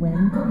hear you,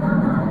 wind.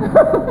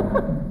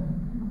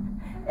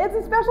 It's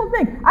a special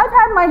thing. I've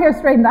had my hair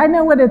straightened. I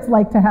know what it's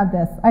like to have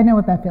this. I know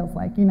what that feels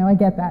like. You know, I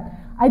get that.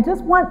 I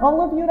just want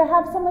all of you to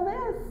have some of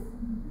this.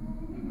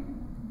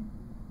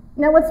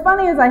 Now, what's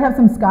funny is I have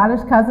some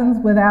Scottish cousins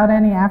without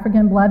any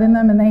African blood in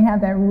them, and they have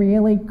that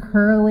really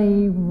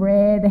curly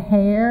red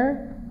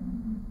hair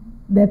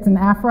that's an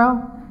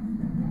afro.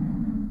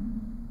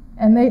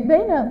 And they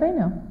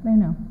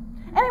know.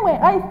 Anyway,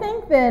 I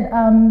think that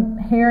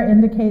hair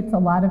indicates a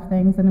lot of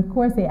things, and of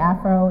course the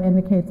afro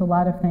indicates a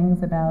lot of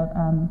things about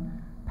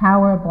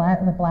power,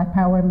 the Black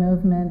Power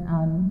movement,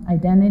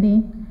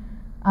 identity.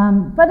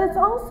 But it's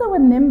also a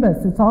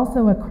nimbus, it's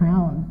also a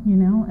crown, you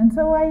know? And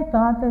so I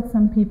thought that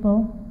some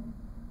people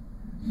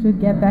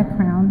should get that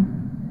crown.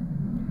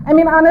 I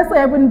mean, honestly,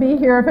 I wouldn't be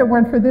here if it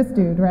weren't for this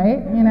dude, right?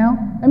 You know?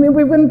 I mean,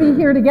 we wouldn't be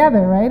here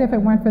together, right, if it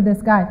weren't for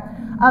this guy.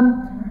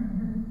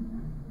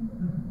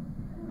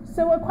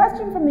 So a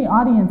question from the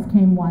audience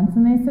came once,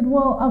 and they said,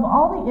 well, of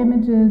all the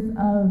images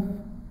of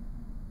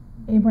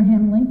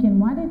Abraham Lincoln,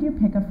 why did you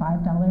pick a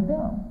 $5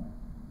 bill?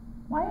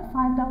 Why a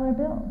 $5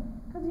 bill?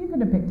 Because you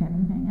could have picked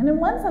anything. And in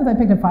one sense, I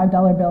picked a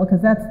 $5 bill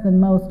because that's the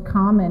most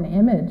common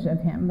image of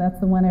him. That's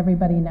the one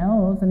everybody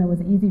knows, and it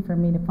was easy for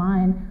me to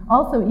find.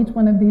 Also, each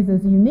one of these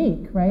is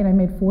unique, right? I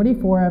made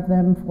 44 of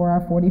them for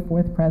our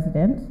 44th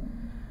president.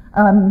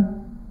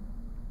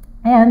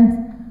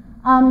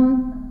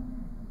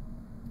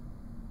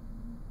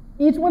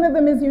 Each one of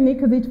them is unique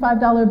because each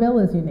 $5 bill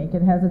is unique.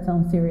 It has its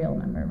own serial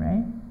number,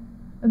 right?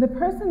 The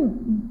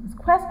person's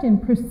question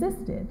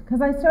persisted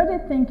because I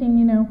started thinking,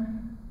 you know,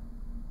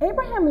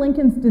 Abraham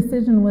Lincoln's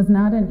decision was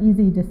not an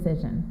easy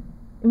decision.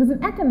 It was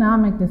an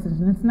economic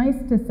decision. It's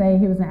nice to say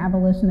he was an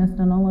abolitionist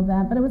and all of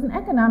that, but it was an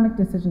economic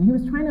decision. He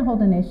was trying to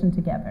hold a nation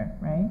together,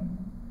 right?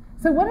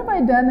 So what have I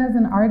done as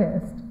an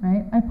artist,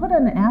 right? I put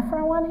an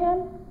afro on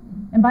him,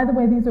 and by the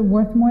way, these are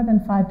worth more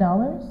than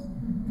 $5.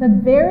 It's a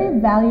very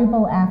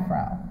valuable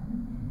afro.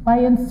 By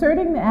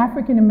inserting the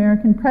African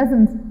American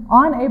presence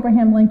on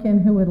Abraham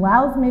Lincoln, who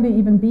allows me to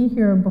even be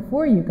here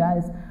before you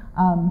guys,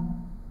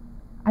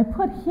 I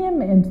put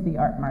him into the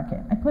art market.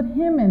 I put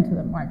him into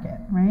the market,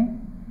 right?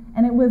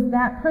 And it was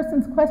that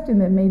person's question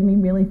that made me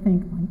really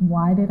think, like,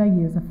 why did I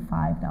use a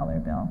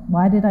 $5 bill?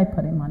 Why did I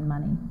put him on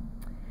money?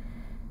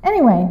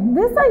 Anyway,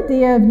 this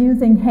idea of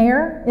using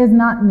hair is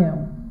not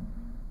new.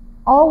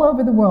 All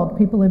over the world,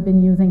 people have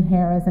been using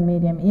hair as a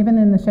medium. Even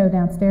in the show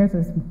downstairs,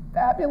 there's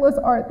fabulous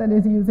art that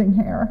is using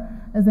hair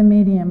as a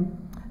medium.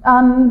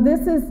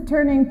 This is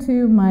turning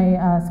to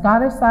my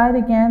Scottish side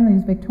again,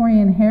 these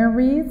Victorian hair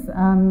wreaths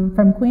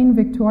from Queen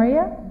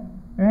Victoria,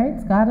 right,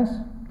 Scottish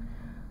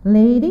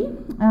lady.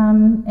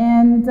 And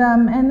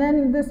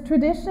then this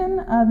tradition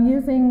of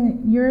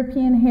using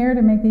European hair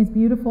to make these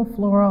beautiful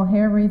floral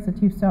hair wreaths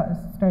that you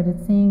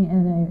started seeing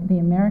in the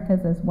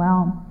Americas as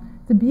well.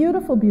 It's a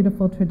beautiful,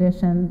 beautiful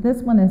tradition.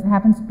 This one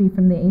happens to be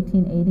from the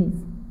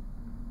 1880s.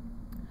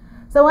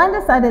 So I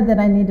decided that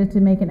I needed to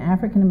make an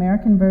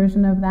African-American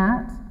version of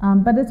that,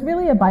 but it's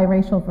really a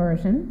biracial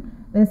version.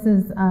 This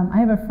is, I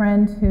have a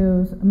friend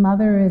whose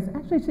mother is,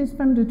 actually she's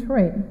from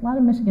Detroit, a lot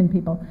of Michigan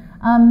people.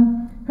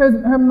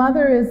 Her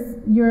mother is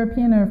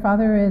European, her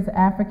father is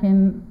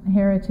African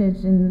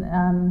heritage, and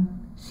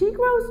she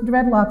grows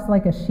dreadlocks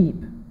like a sheep.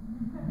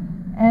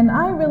 And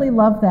I really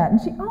love that. And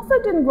she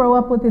also didn't grow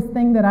up with this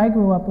thing that I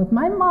grew up with.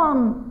 My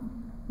mom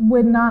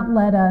would not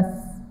let us,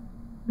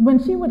 when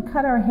she would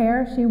cut our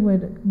hair, she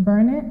would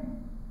burn it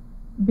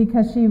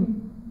because she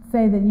would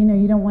say that, you know,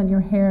 you don't want your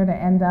hair to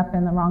end up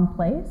in the wrong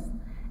place.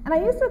 And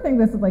I used to think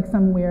this is like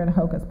some weird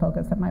hocus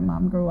pocus that my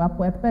mom grew up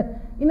with. But,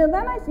 you know,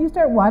 then you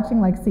start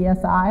watching like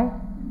CSI,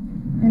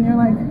 and you're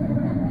like,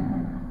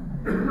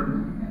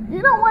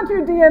 you don't want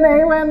your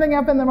DNA ending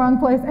up in the wrong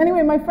place.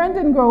 Anyway, my friend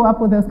didn't grow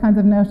up with those kinds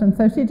of notions,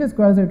 so she just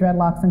grows her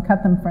dreadlocks and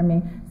cut them for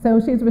me.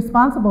 So she's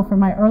responsible for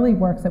my early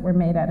works that were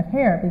made out of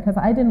hair, because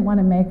I didn't want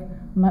to make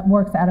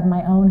works out of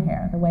my own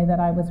hair. The way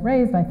that I was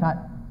raised, I thought,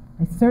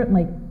 I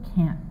certainly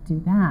can't do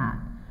that.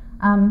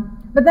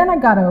 But then I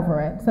got over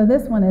it. So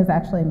this one is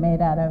actually made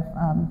out of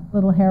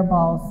little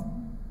hairballs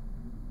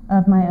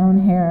of my own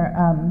hair.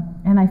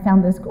 And I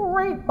found this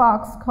great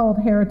box called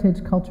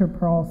Heritage Culture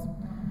Pearls.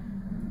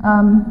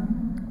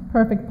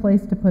 Perfect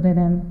place to put it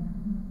in.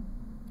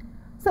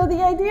 So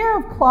the idea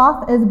of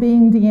cloth as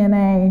being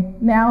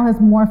DNA now has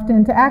morphed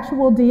into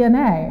actual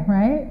DNA,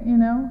 right? You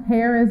know,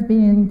 hair as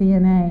being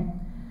DNA.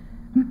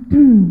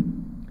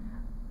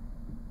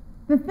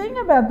 The thing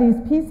about these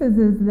pieces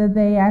is that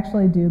they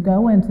actually do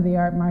go into the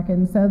art market.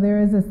 And so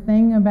there is this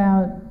thing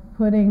about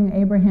putting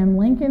Abraham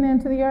Lincoln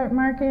into the art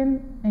market,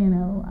 you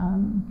know,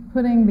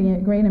 putting the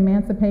great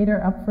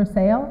emancipator up for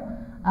sale.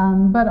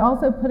 But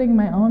also putting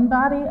my own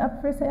body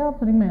up for sale,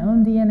 putting my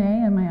own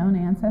DNA and my own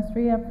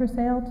ancestry up for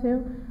sale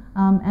too.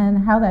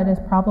 and how that is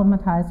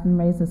problematized and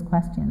raises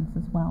questions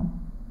as well.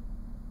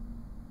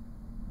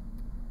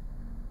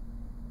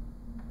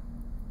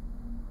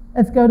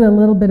 Let's go to a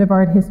little bit of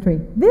art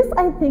history. This,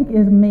 I think,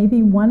 is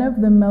maybe one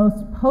of the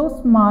most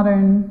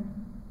postmodern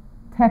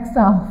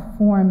textile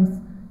forms,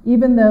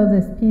 even though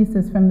this piece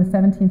is from the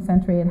 17th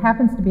century. It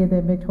happens to be at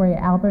the Victoria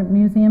Albert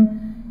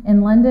Museum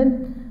in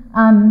London.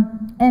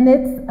 And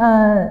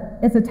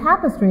it's a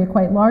tapestry, a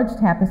quite large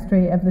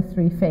tapestry of the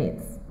three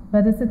fates.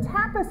 But it's a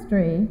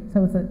tapestry,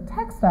 so it's a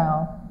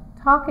textile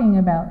talking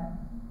about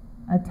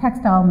a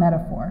textile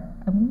metaphor.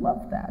 I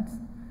love that,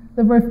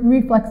 the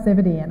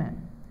reflexivity in it.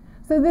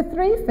 So the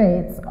three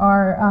fates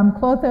are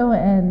Clotho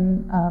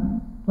and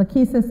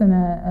Lachesis and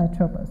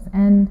Atropos.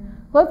 And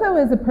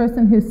Clotho is a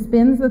person who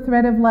spins the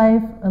thread of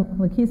life.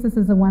 Lachesis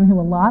is the one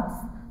who allots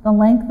the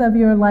length of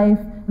your life.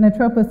 And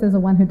Atropos is the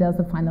one who does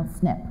the final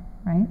snip,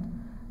 right?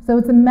 So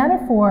it's a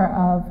metaphor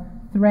of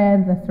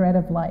thread, the thread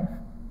of life.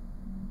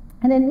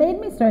 And it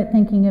made me start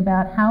thinking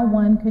about how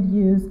one could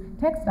use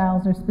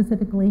textiles, or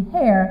specifically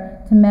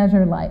hair, to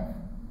measure life.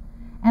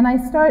 And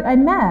I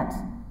met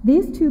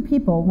these two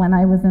people when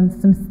I was in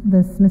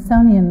the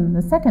Smithsonian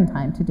the second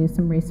time to do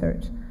some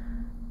research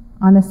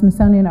on a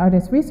Smithsonian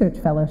Artist Research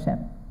Fellowship.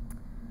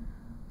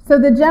 So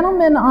the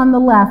gentleman on the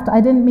left,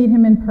 I didn't meet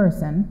him in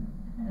person.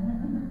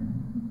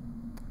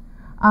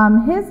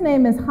 His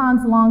name is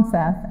Hans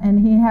Longseth,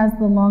 and he has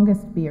the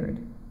longest beard,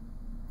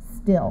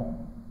 still,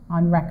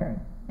 on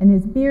record. And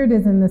his beard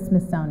is in the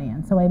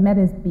Smithsonian, so I met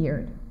his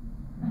beard.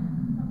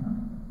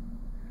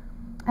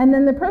 And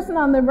then the person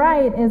on the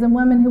right is a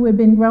woman who had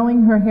been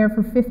growing her hair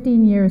for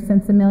 15 years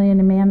since the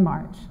Million Man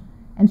March.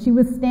 And she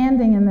was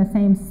standing in the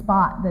same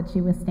spot that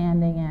she was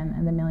standing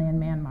in the Million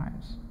Man March.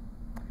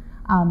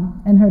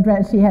 And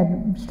she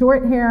had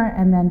short hair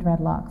and then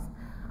dreadlocks.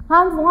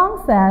 Hans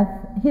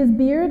Longseth, his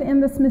beard in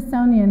the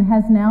Smithsonian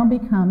has now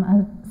become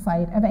a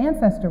site of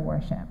ancestor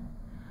worship.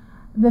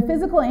 The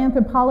physical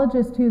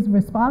anthropologist who's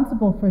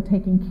responsible for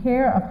taking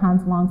care of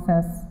Hans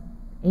Longseth's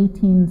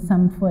 18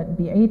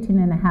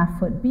 and a half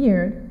foot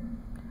beard,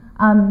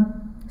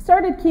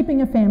 started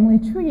keeping a family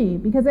tree,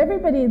 because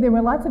there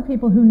were lots of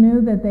people who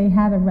knew that they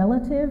had a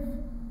relative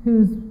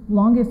whose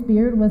longest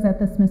beard was at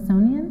the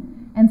Smithsonian.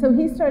 And so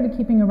he started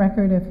keeping a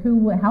record of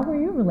how were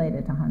you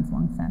related to Hans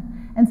Longseth?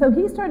 And so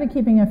he started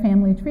keeping a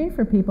family tree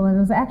for people, and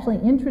was actually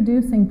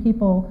introducing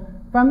people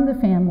from the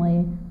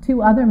family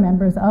to other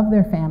members of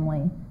their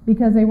family,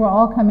 because they were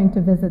all coming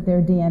to visit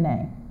their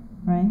DNA,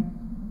 right?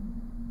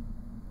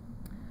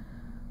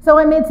 So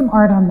I made some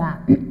art on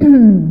that.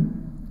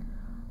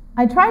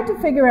 I tried to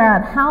figure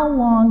out how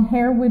long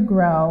hair would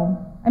grow,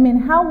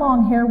 how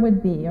long hair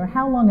would be, or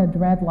how long a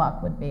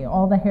dreadlock would be,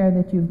 all the hair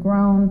that you've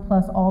grown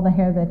plus all the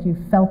hair that you've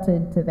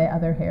felted to the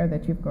other hair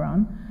that you've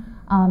grown.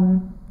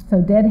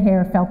 So dead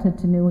hair felted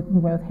to new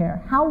growth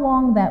hair. How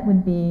long that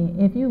would be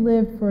if you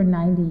lived for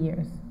 90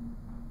 years.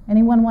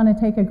 Anyone want to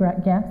take a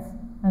guess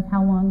of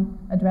how long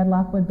a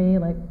dreadlock would be,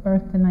 like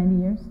birth to 90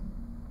 years?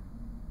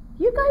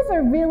 You guys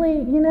are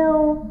really,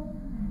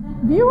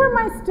 if you were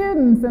my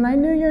students and I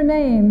knew your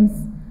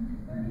names.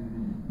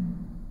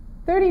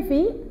 30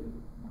 feet?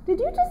 Did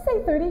you just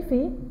say 30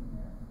 feet?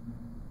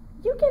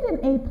 You get an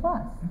A+.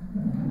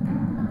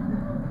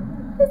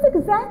 It's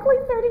exactly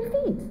 30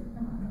 feet.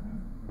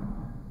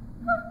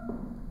 Huh.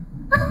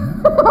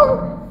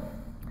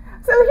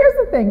 So here's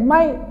the thing.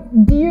 My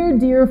dear,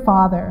 dear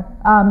father,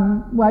 I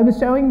was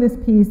showing this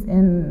piece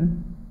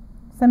in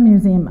some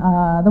museum,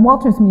 the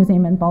Walters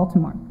Museum in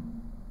Baltimore.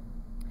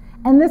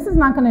 And this is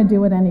not going to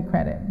do it any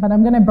credit, but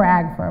I'm going to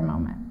brag for a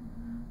moment.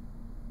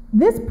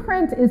 This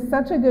print is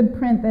such a good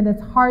print that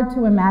it's hard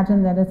to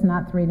imagine that it's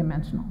not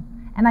three-dimensional.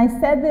 And I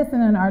said this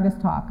in an artist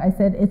talk. I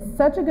said, it's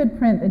such a good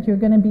print that you're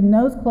going to be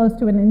nose close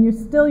to it, and your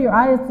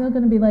eye is still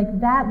going to be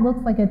like, that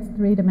looks like it's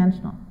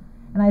three-dimensional.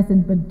 And I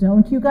said, but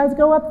don't you guys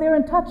go up there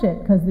and touch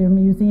it, because they're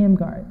museum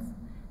guards.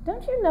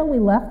 Don't you know we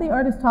left the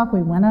artist talk,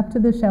 we went up to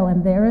the show,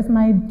 and there is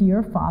my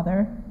dear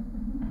father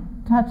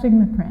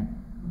touching the print.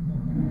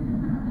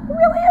 It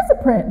really is a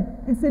print.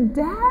 I said,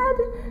 Dad?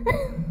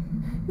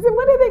 He said,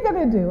 what are they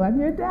going to do? I'm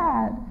your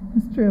dad.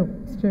 It's true.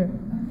 It's true.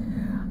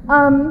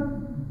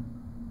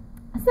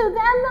 So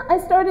then I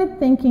started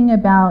thinking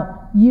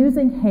about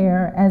using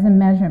hair as a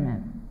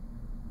measurement.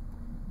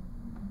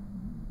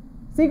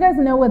 So you guys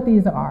know what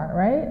these are,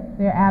 right?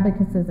 They're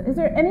abacuses. Is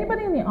there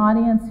anybody in the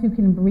audience who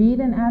can read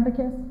an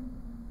abacus?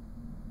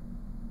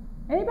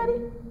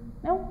 Anybody?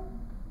 No?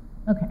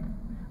 Okay.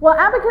 Well,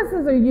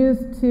 abacuses are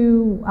used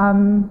to,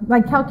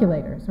 like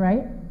calculators,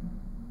 right?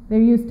 They're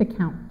used to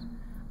count.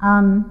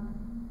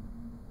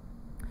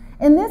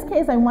 In this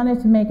case, I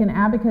wanted to make an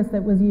abacus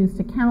that was used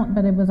to count,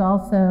 but it was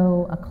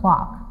also a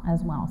clock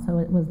as well, so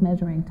it was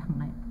measuring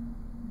time.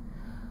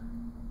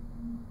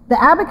 The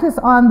abacus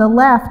on the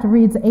left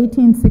reads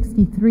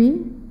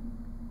 1863.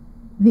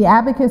 The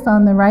abacus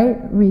on the right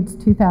reads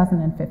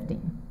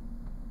 2015.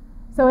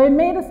 So I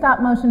made a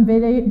stop-motion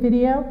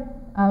video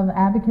of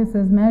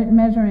abacuses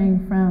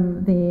measuring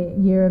from the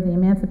year of the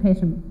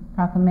Emancipation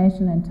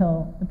Proclamation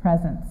until the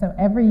present. So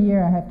every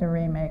year I have to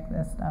remake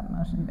this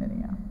stop-motion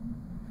video.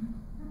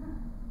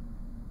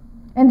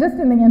 And just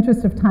in the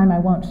interest of time, I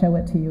won't show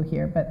it to you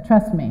here, but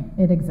trust me,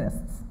 it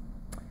exists.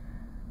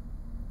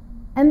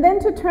 And then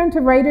to turn to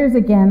writers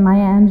again,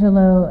 Maya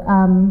Angelou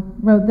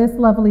wrote this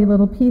lovely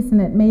little piece, and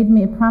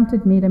it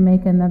prompted me to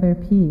make another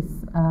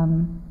piece.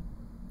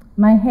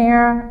 My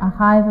hair, a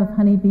hive of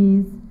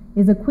honeybees,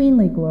 is a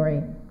queenly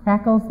glory,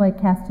 crackles like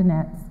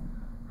castanets,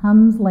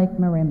 hums like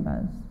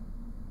marimbas.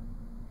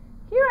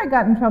 Here I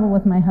got in trouble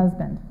with my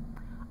husband.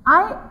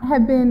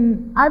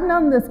 I've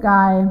known this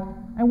guy.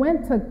 I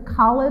went to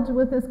college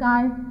with this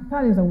guy. I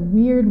thought he was a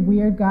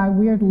weird guy,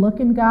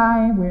 weird-looking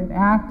guy, weird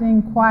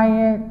acting,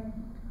 quiet.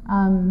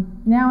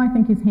 Now I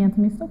think he's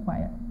handsome. He's still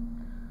quiet.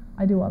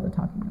 I do all the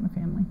talking in the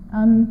family.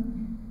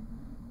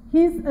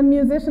 He's a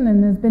musician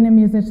and has been a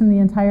musician the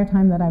entire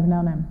time that I've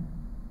known him.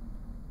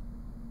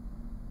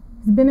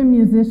 He's been a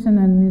musician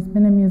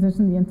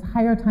the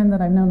entire time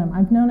that I've known him.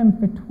 I've known him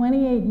for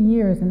 28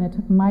 years, and it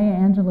took Maya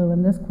Angelou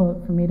in this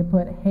quote for me to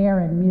put hair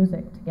and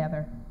music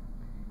together.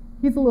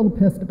 He's a little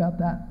pissed about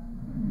that.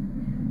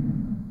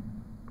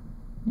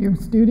 Your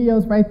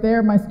studio's right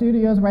there, my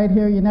studio's right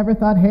here. You never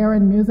thought hair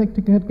and music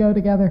could go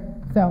together.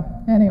 So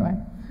anyway,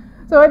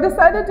 I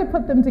decided to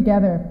put them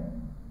together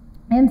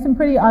in some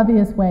pretty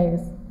obvious ways.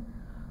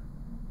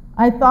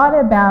 I thought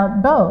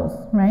about bows,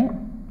 right?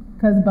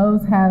 Because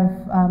bows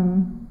have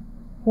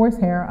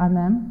horsehair on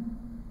them.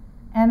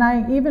 And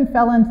I even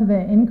fell into the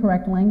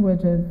incorrect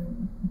language of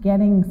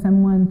getting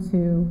someone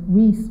to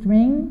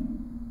restring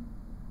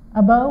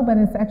a bow, but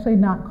it's actually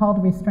not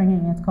called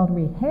restringing, it's called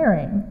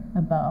rehairing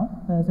a bow,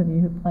 those of you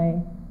who play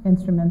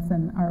instruments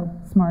and are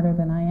smarter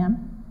than I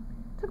am.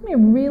 It took me a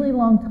really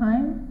long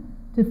time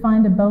to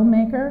find a bow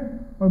maker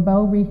or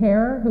bow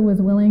rehairer who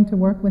was willing to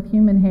work with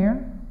human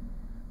hair.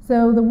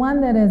 So the one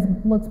that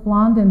looks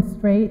blonde and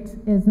straight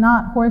is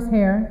not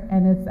horsehair,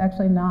 and it's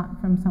actually not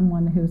from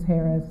someone whose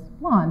hair is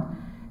blonde.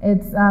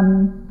 It's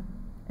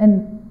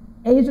an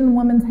Asian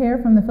woman's hair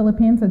from the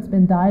Philippines that's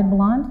been dyed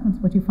blonde. That's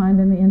what you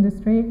find in the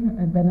industry.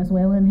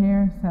 Venezuelan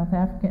hair,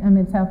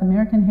 South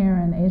American hair,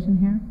 and Asian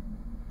hair.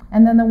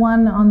 And then the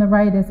one on the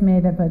right is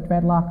made of a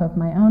dreadlock of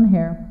my own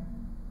hair.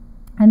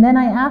 And then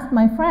I asked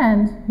my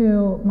friend,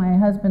 who my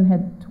husband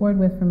had toured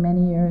with for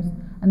many years,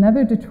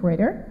 another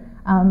Detroiter,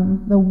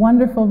 the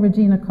wonderful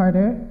Regina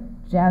Carter,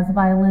 jazz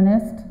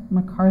violinist,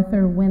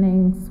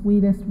 MacArthur-winning,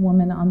 sweetest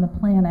woman on the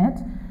planet,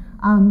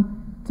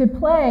 to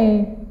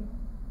play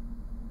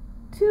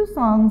two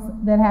songs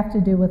that have to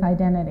do with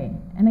identity.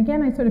 And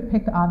again, I sort of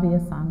picked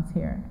obvious songs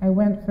here. I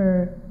went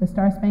for the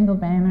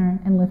Star-Spangled Banner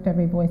and Lift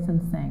Every Voice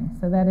and Sing.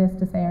 So that is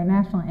to say our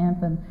national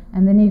anthem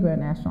and the Negro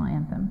national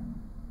anthem.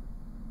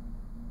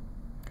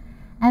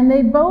 And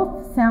they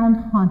both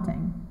sound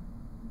haunting.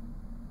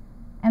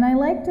 And I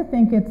like to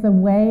think it's a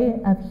way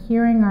of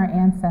hearing our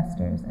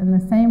ancestors in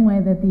the same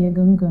way that the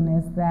Egungun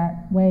is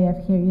that way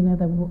of hearing,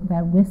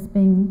 that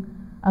wisping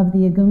of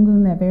the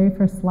Egungun, that very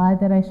first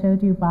slide that I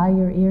showed you, by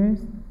your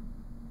ears.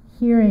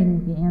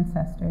 Hearing the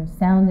ancestors,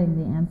 sounding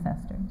the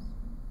ancestors.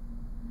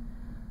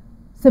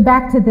 So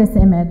back to this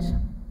image.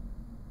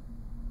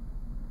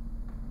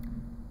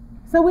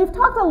 So we've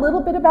talked a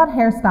little bit about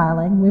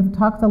hairstyling. We've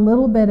talked a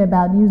little bit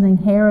about using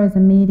hair as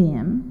a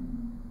medium.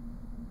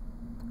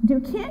 You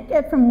can't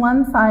get from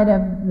one side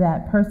of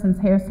that person's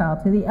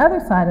hairstyle to the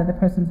other side of the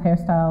person's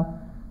hairstyle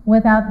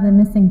without the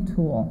missing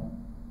tool.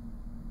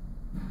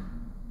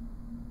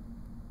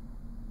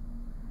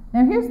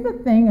 Now here's the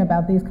thing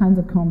about these kinds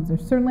of combs. They're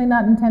certainly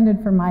not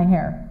intended for my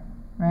hair,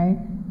 right?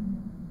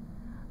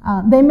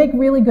 They make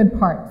really good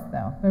parts,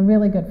 though. They're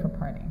really good for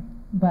parting,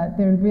 but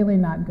they're really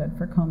not good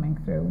for combing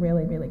through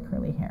really, really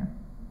curly hair.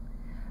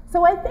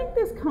 So I think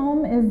this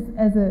comb is,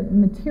 as a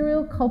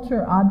material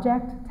culture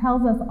object,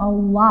 tells us a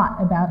lot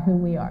about who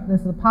we are.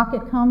 This is a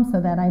pocket comb, so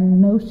that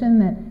notion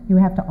that you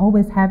have to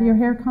always have your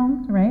hair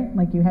combed, right?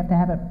 Like you have to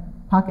have it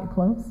pocket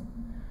close.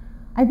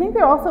 I think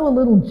they're also a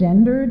little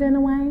gendered in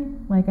a way.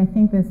 Like I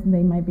think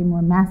they might be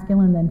more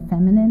masculine than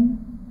feminine.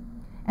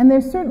 And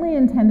they're certainly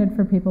intended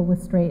for people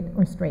with straight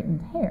or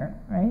straightened hair,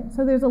 right?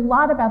 So there's a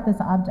lot about this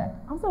object.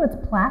 Also, it's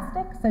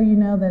plastic, so you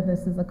know that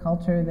this is a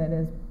culture that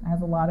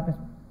has a lot of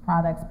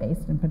products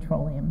based in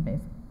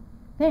petroleum-based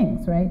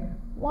things, right?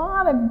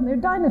 There are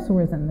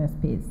dinosaurs in this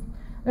piece.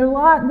 There's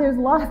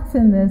lots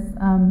in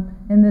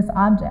this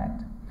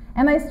object.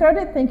 And I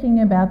started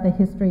thinking about the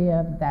history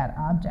of that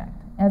object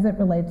as it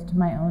relates to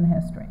my own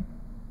history.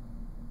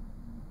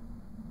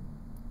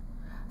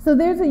 So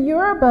there's a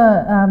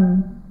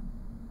Yoruba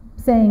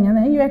saying,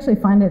 and you actually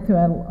find it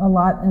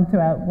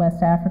throughout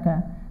West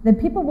Africa, that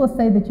people will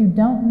say that you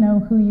don't know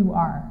who you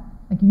are.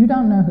 Like you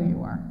don't know who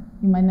you are.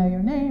 You might know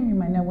your name, you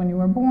might know when you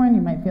were born,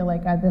 you might feel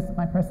like this is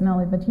my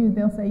personality, but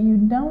they'll say you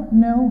don't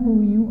know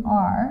who you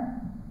are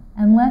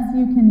unless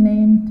you can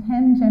name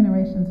 10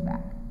 generations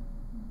back.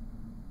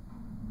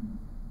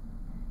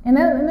 In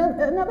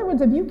other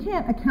words, if you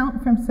can't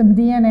account from some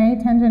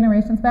DNA 10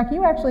 generations back,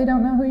 you actually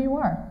don't know who you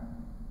are.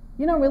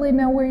 You don't really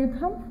know where you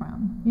come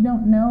from. You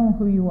don't know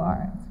who you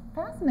are. It's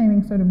a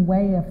fascinating sort of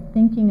way of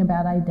thinking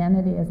about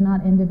identity as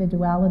not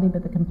individuality,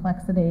 but the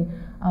complexity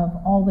of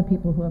all the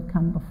people who have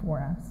come before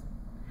us.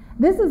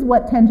 This is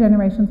what 10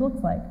 generations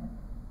looks like.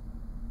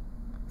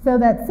 So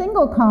that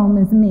single comb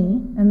is me,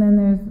 and then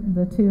there's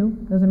the two,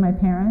 those are my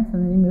parents,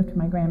 and then you move to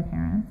my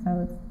grandparents,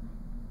 so it's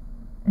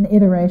an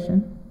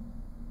iteration.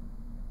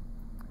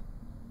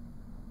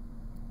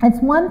 It's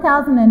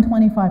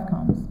 1,025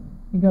 combs.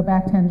 You go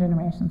back 10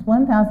 generations,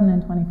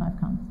 1,025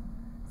 combs.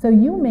 So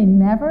you may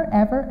never,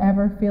 ever,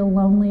 ever feel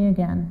lonely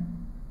again.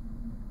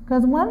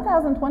 Because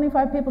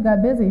 1,025 people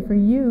got busy for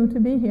you to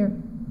be here.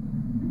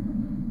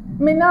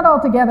 I mean, not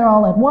all together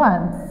all at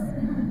once.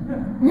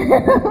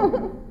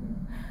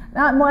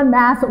 Not in one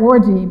mass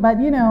orgy,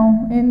 but, you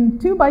know, in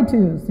 2 by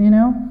 2s, you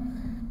know.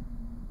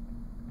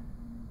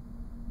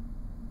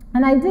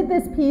 And I did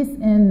this piece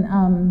in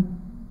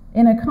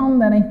a comb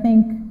that I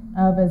think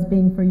of as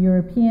being for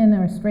European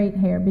or straight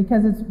hair,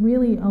 because it's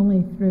really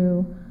only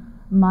through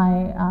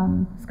my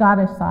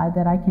Scottish side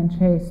that I can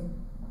trace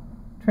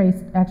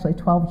actually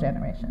 12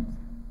 generations.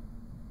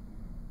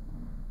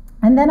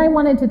 And then I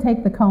wanted to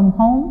take the comb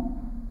home,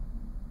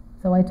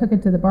 so I took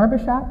it to the barber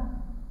shop.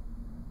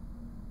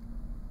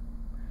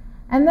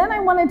 And then I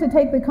wanted to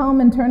take the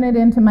comb and turn it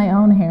into my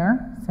own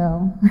hair,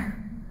 so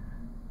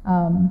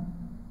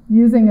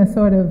using a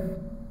sort of,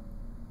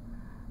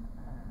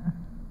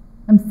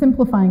 I'm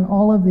simplifying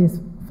all of these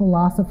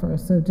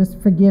philosophers, so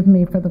just forgive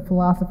me for the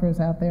philosophers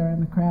out there in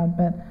the crowd,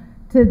 but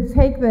to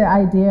take the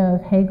idea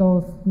of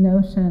Hegel's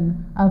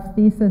notion of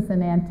thesis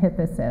and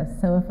antithesis.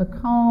 So if a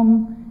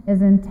comb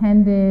is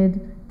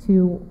intended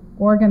to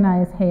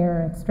organize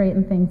hair and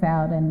straighten things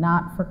out and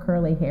not for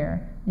curly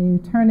hair, and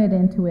you turn it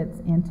into its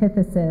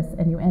antithesis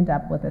and you end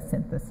up with a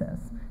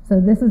synthesis.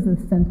 So this is the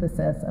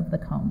synthesis of the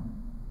comb.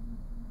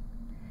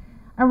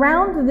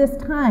 Around this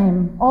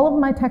time, all of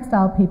my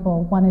textile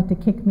people wanted to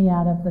kick me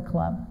out of the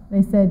club.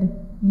 They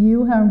said,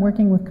 you are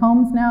working with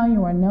combs now,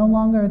 you are no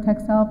longer a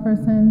textile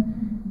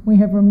person, we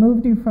have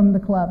removed you from the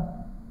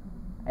club.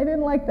 I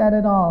didn't like that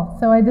at all,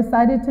 so I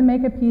decided to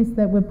make a piece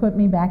that would put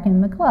me back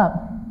in the club.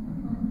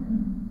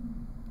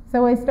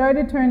 So I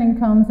started turning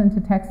combs into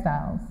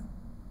textiles.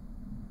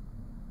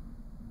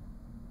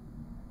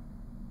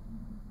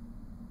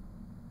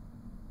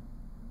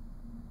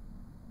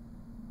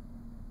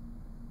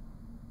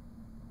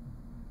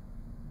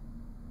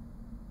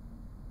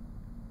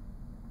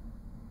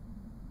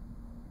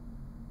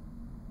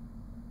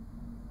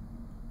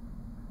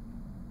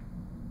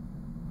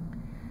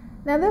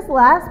 Now this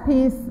last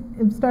piece,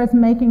 it starts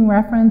making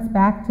reference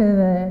back to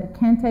the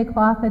kente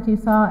cloth that you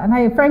saw, and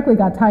I frankly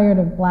got tired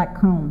of black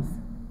combs.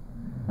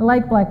 I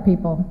like black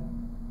people.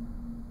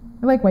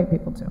 I like white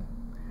people too.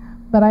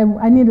 But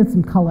I needed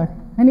some color.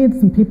 I needed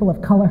some people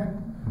of color.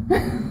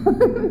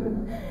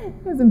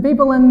 Some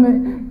people I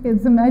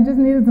just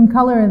needed some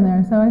color in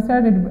there. So I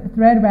started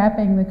thread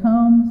wrapping the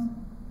combs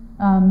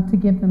to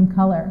give them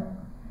color.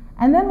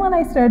 And then when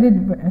I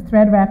started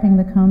thread wrapping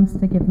the combs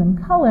to give them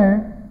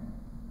color,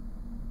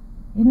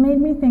 it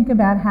made me think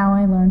about how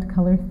I learned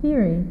color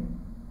theory.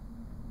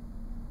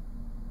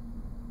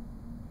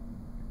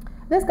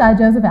 This guy,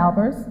 Joseph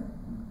Albers,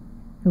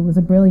 who was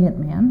a brilliant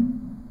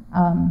man,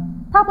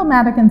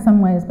 problematic in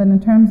some ways, but in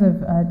terms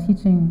of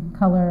teaching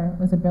color,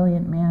 was a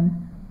brilliant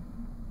man.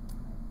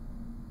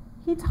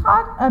 He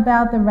taught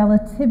about the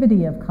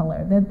relativity of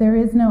color, that there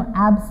is no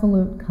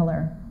absolute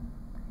color,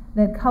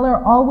 that color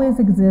always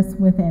exists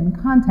within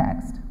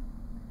context.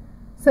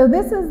 So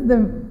this is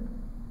the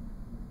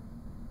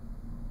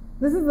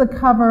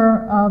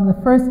cover of the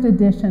first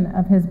edition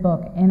of his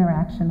book,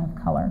 Interaction of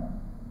Color.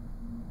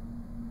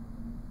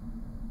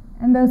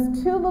 And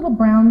those two little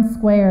brown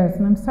squares,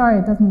 and I'm sorry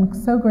it doesn't look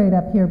so great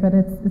up here, but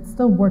it's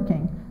still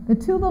working. The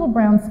two little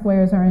brown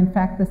squares are in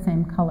fact the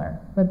same color,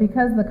 but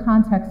because of the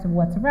context of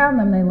what's around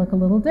them, they look a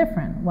little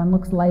different. One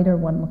looks lighter,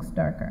 one looks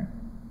darker.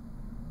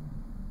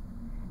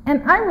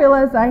 And I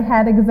realized I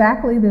had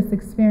exactly this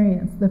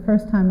experience the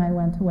first time I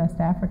went to West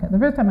Africa. The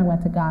first time I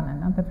went to Ghana,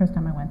 not the first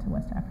time I went to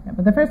West Africa,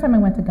 but the first time I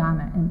went to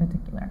Ghana in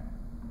particular.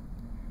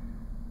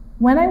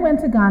 When I went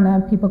to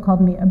Ghana, people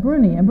called me a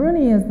Bruni. A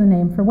Bruni is the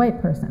name for white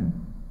person.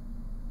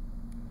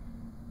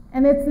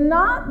 And it's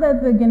not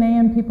that the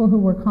Ghanaian people who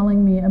were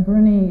calling me a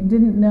Bruni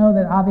didn't know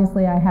that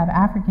obviously I have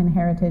African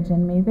heritage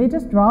in me. They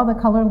just draw the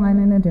color line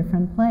in a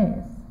different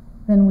place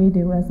than we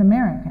do as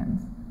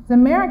Americans. As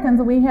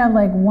Americans, we have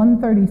like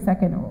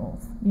 1/32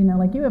 rules. You know,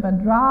 like you have a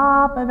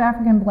drop of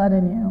African blood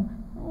in you,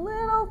 a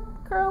little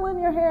curl in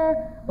your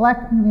hair,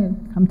 black,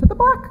 come to the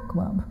black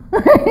club.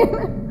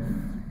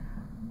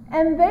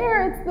 And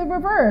there it's the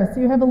reverse.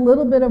 You have a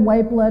little bit of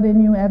white blood in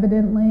you,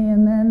 evidently,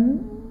 and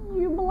then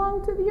you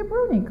belong to the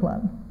Abruni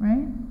club,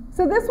 right?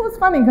 So this was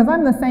funny because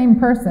I'm the same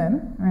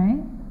person,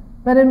 right?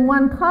 But in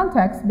one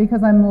context,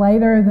 because I'm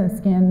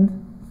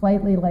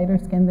slightly lighter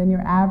skinned than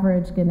your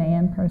average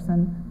Ghanaian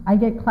person, I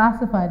get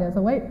classified as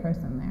a white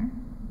person there,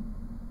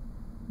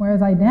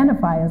 whereas I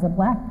identify as a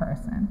black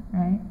person,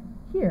 right?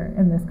 Here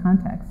in this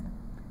context.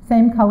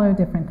 Same color,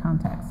 different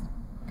context.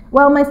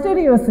 Well, my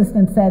studio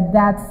assistant said,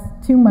 that's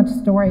too much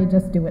story,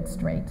 just do it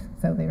straight.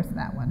 So there's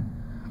that one.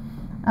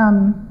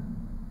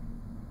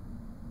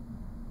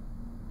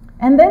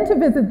 And then to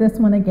visit this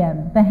one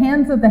again, the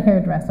hands of the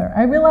hairdresser.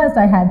 I realized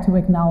I had to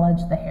acknowledge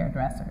the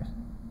hairdressers.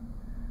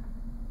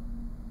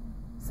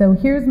 So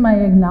here's my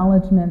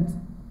acknowledgement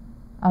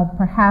of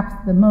perhaps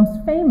the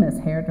most famous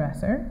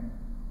hairdresser,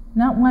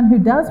 not one who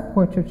does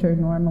portraiture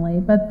normally,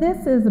 but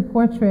this is a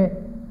portrait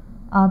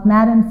of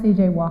Madam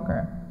C.J.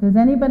 Walker. Does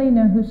anybody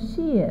know who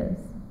she is?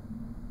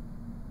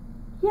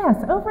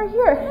 Yes, over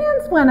here.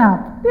 Hands went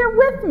up. They're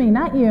with me,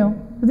 not you,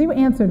 because you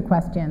answered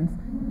questions.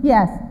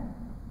 Yes.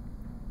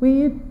 Will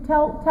you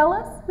tell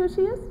us who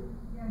she is?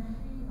 Yes,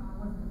 she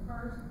was the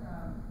first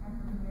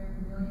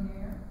African-American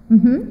millionaire.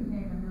 Mm-hmm. She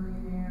became a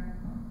millionaire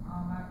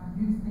by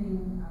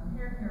producing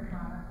hair care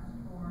products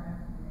for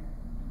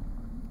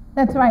African-Americans.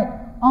 That's right.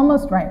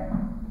 Almost right.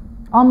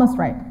 Almost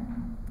right.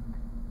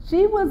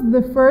 She was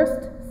the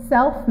first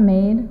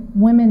self-made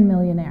women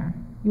millionaire.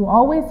 You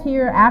always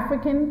hear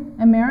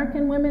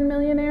African-American women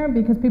millionaire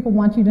because people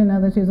want you to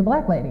know that she was a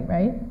black lady,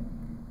 right?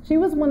 She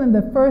was one of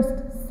the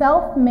first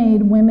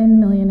self-made women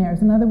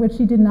millionaires. In other words,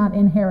 she did not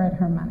inherit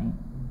her money.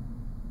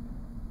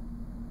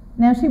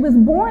 Now, she was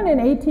born in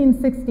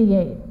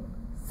 1868,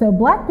 so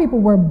black people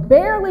were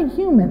barely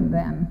human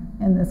then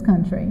in this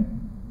country.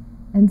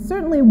 And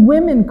certainly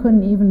women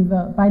couldn't even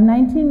vote. By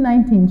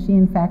 1919, she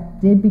in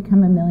fact did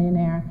become a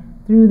millionaire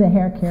through the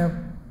hair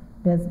care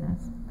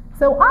business.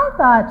 So I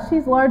thought,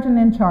 she's large and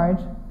in charge.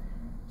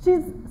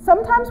 She's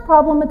sometimes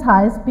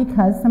problematized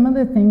because some of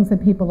the things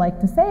that people like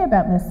to say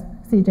about Miss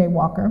C.J.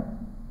 Walker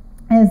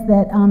is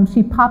that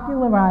she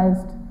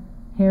popularized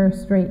hair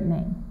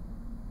straightening.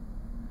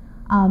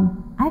 I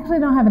actually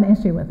don't have an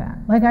issue with that.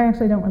 Like, I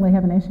actually don't really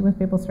have an issue with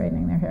people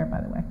straightening their hair, by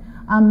the way.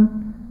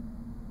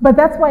 But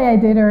that's why I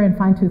did her in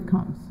fine-tooth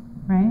combs,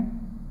 right?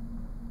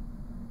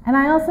 And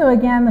I also,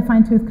 again, the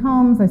fine-tooth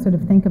combs, I sort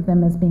of think of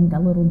them as being a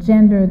little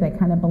gender. They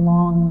kind of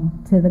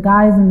belong to the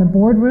guys in the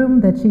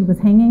boardroom that she was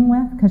hanging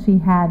with because she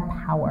had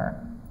power.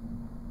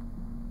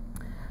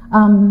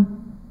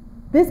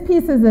 This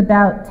piece is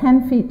about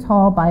 10 feet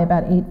tall by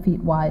about 8 feet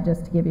wide,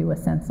 just to give you a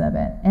sense of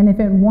it. And if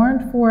it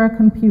weren't for a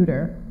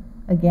computer,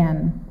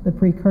 again, the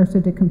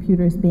precursor to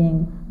computers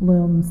being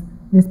looms,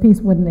 this piece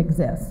wouldn't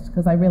exist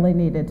because I really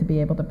needed to be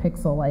able to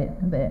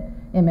pixelate the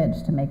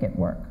image to make it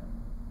work.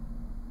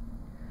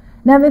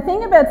 Now, the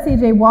thing about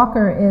C.J.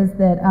 Walker is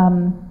that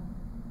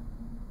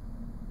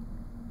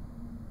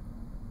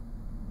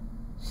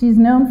she's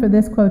known for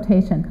this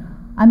quotation.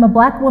 I'm a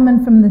black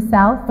woman from the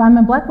South. I'm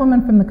a black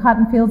woman from the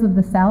cotton fields of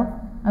the South.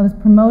 I was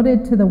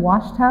promoted to the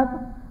wash tub.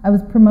 I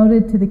was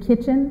promoted to the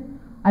kitchen.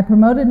 I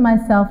promoted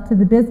myself to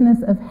the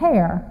business of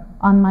hair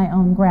on my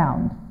own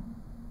ground.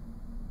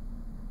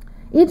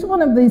 Each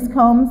one of these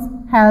combs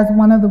has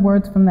one of the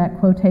words from that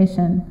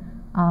quotation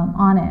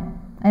on it.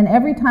 And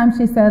every time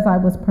she says, I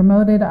was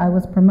promoted,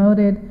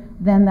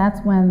 then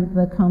that's when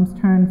the combs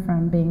turn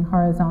from being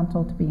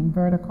horizontal to being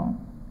vertical.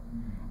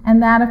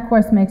 And that, of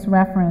course, makes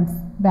reference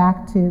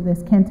back to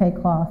this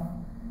kente cloth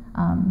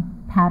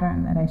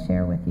pattern that I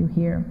share with you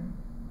here.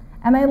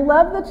 And I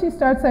love that she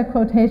starts that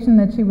quotation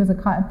that she was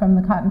from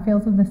the cotton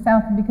fields of the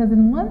South, because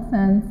in one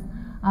sense,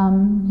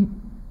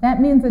 that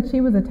means that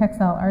she was a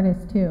textile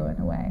artist too, in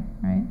a way,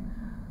 right?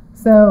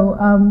 So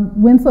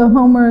Winslow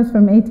Homer's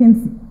from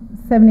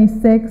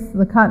 1876,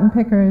 the Cotton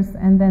Pickers,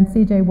 and then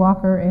C.J.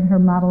 Walker in her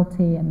Model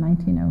T in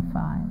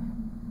 1905.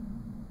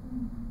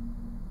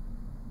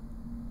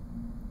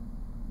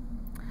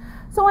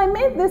 So I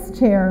made this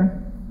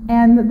chair,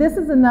 and this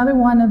is another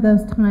one of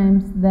those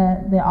times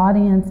that the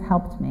audience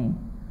helped me.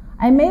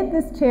 I made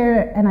this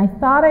chair, and I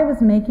thought I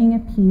was making a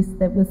piece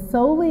that was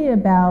solely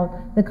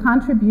about the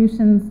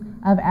contributions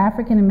of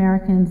African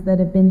Americans that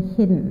have been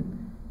hidden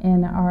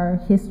in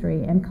our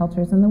history and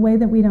cultures and the way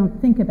that we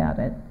don't think about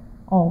it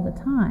all the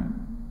time.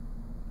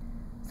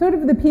 Sort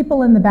of the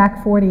people in the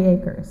back 40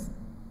 acres.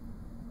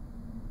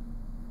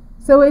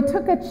 So I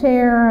took a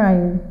chair,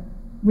 I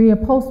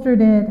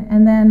reupholstered it,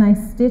 and then I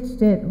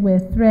stitched it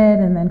with thread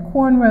and then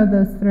cornrowed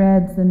those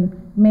threads and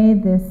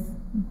made these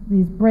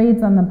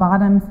braids on the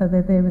bottom so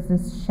that there was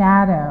this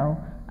shadow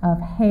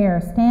of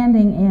hair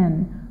standing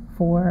in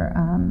for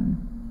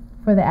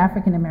the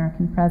African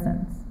American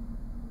presence.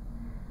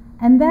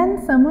 And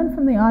then someone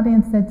from the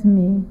audience said to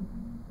me,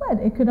 "What,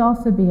 it could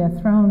also be a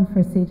throne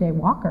for C.J.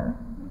 Walker."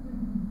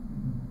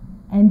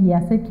 And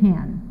yes, it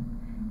can.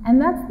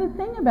 And that's the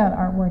thing about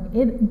artwork.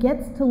 It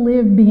gets to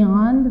live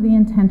beyond the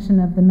intention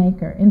of the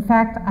maker. In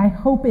fact, I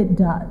hope it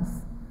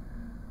does.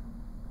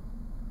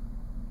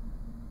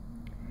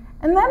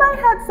 And then I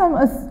had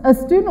a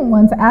student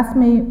once ask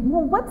me,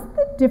 well, what's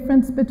the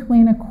difference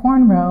between a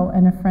cornrow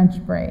and a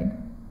French braid?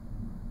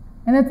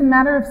 And it's a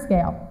matter of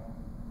scale.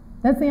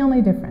 That's the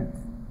only difference.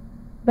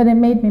 But it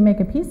made me make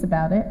a piece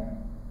about it,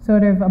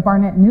 sort of a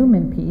Barnett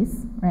Newman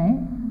piece, right?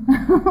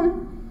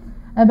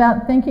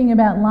 About thinking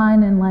about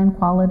line and line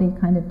quality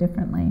kind of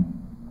differently.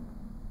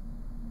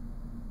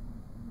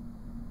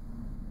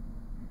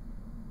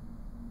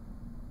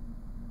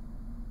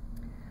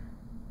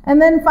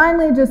 And then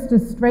finally, just a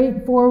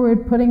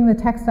straightforward putting the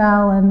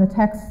textile and the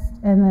text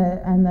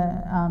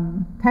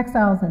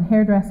textiles and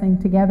hairdressing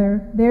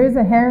together. There is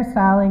a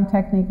hairstyling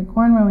technique, a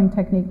cornrowing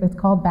technique that's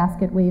called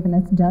basket weave, and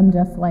it's done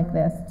just like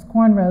this. It's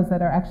cornrows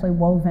that are actually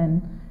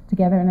woven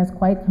together, and it's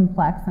quite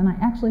complex. And I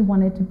actually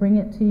wanted to bring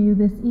it to you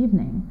this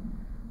evening,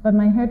 but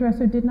my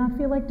hairdresser did not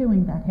feel like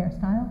doing that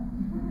hairstyle.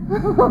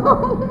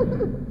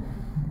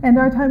 And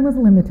our time was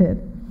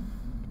limited.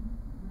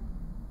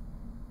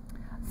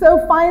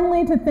 So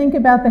finally, to think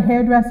about the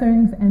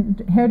hairdresser's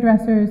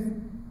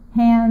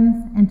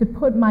hands and to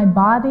put my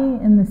body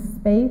in the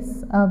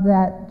space of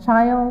that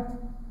child,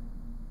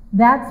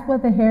 that's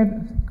what the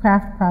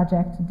Haircraft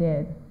Project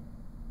did.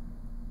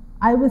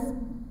 I was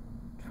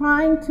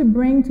trying to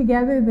bring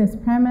together this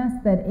premise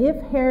that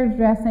if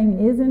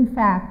hairdressing is in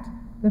fact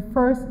the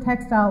first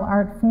textile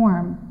art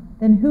form,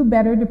 then who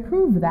better to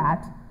prove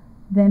that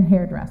than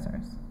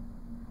hairdressers?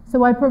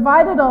 So I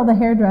provided all the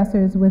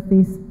hairdressers with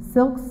these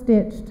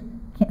silk-stitched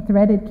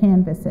threaded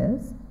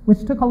canvases,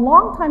 which took a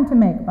long time to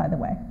make, by the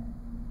way.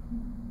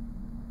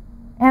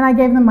 And I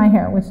gave them my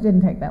hair, which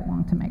didn't take that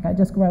long to make. I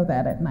just grow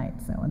that at night,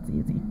 so it's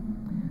easy.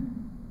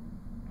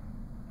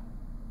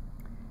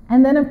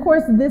 And then, of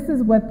course, this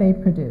is what they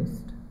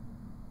produced.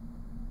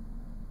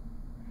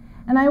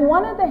 And I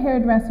wanted the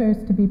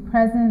hairdressers to be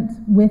present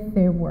with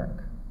their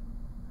work.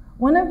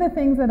 One of the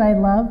things that I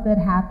love that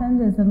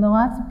happened is that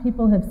lots of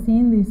people have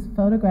seen these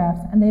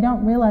photographs and they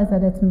don't realize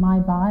that it's my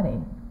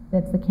body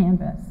that's the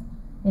canvas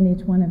in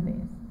each one of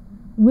these,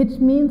 which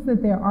means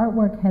that their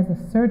artwork has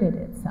asserted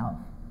itself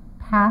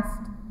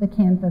past the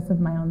canvas of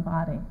my own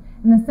body.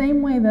 In the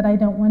same way that I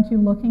don't want you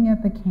looking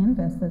at the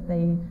canvas that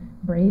they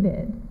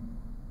braided,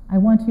 I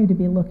want you to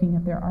be looking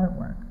at their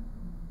artwork.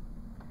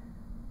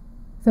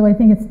 So I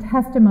think it's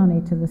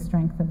testimony to the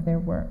strength of their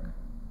work.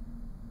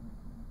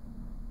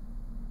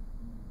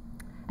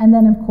 And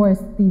then, of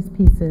course, these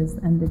pieces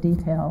and the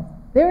detail.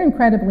 They're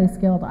incredibly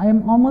skilled. I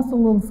am almost a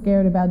little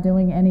scared about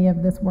doing any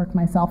of this work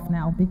myself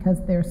now because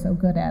they're so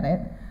good at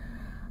it.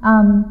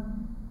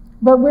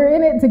 But we're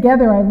in it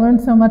together. I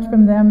learned so much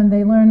from them, and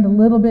they learned a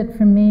little bit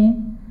from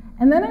me.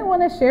 And then I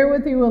want to share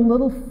with you a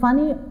little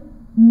funny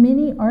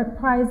mini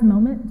Artprize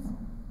moment.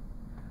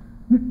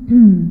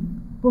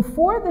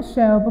 Before the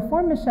show,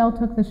 before Michelle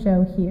took the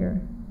show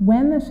here,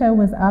 when the show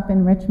was up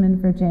in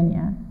Richmond,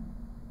 Virginia,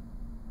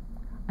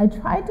 I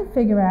tried to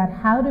figure out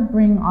how to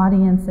bring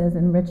audiences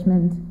in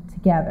Richmond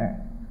together.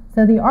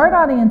 So the art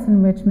audience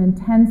in Richmond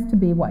tends to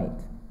be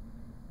white,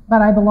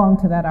 but I belong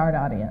to that art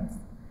audience.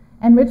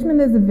 And Richmond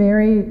is a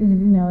very,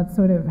 it's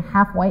sort of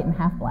half white and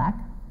half black.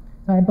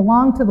 So I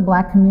belong to the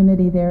black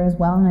community there as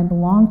well, and I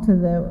belong to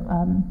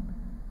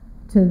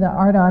the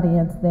art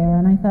audience there.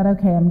 And I thought,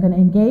 okay, I'm going to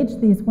engage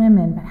these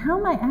women, but how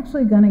am I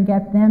actually going to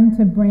get them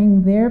to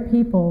bring their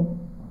people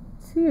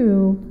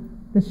to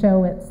the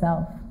show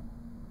itself?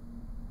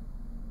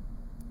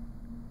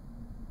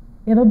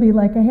 It'll be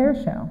like a hair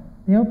show.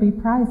 There'll be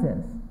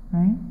prizes,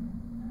 right?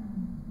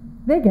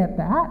 They get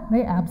that.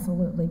 They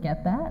absolutely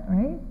get that,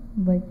 right?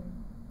 Like,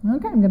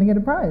 okay, I'm going to get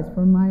a prize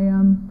for my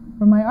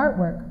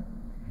artwork.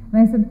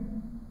 And I said,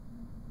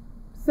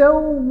 so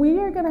we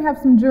are going to have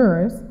some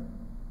jurors,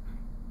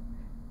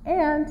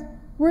 and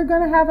we're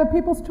going to have a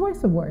People's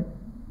Choice Award.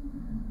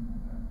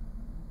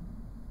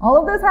 All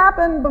of this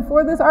happened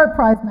before this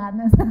Artprize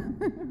madness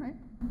happened, right?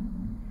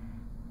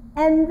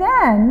 And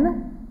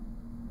then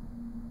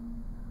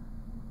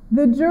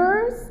the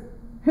jurors,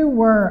 who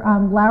were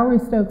Lowry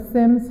Stokes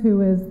Sims,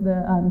 who is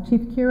the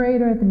chief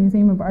curator at the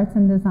Museum of Arts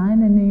and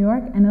Design in New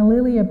York, and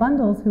Alelia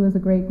Bundles, who is a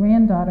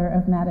great-granddaughter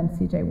of Madam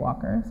C.J.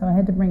 Walker. So I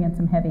had to bring in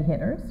some heavy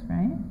hitters,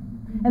 right?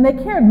 And they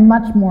cared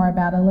much more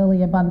about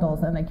Alelia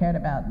Bundles than they cared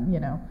about,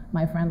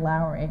 my friend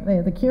Lowry.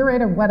 The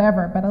curator,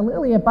 whatever, but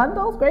Alelia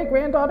Bundles,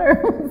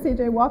 great-granddaughter of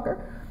C.J. Walker.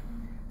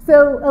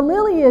 So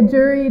Alelia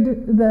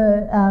juried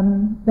the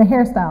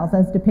hairstyles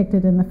as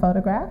depicted in the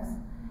photographs,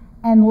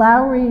 and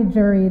Lowry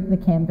juried the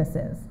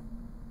canvases.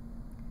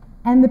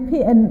 And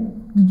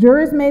the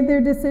jurors made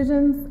their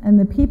decisions, and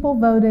the people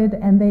voted,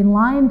 and they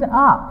lined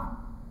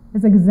up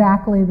as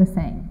exactly the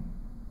same.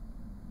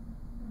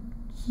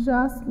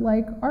 Just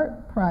like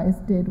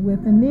Artprize did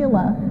with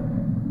Anila.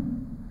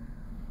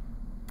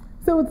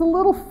 So it's a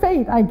little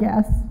fate, I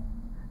guess,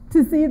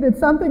 to see that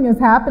something is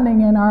happening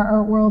in our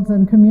art worlds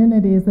and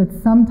communities that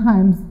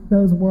sometimes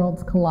those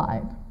worlds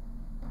collide.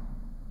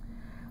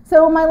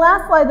 So my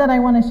last slide that I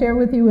want to share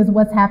with you is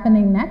what's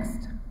happening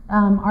next.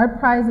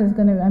 Artprize is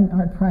going to,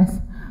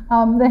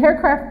 the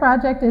Haircraft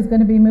Project is going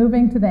to be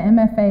moving to the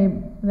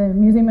MFA, the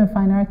Museum of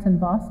Fine Arts in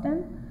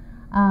Boston.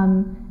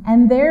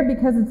 And there,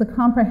 because it's a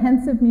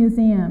comprehensive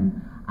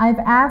museum, I've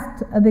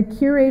asked the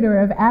curator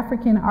of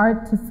African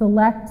art to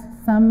select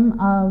some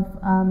of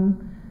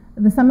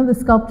the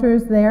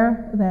sculptures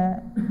there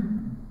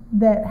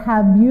that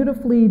have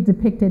beautifully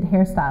depicted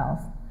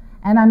hairstyles.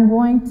 And I'm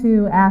going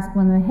to ask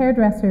one of the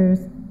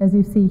hairdressers, as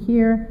you see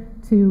here,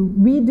 to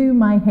redo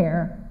my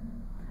hair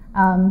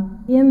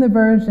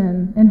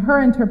in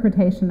her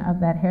interpretation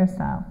of that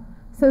hairstyle.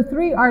 So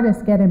 3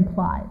 artists get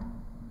implied.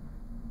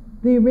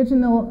 The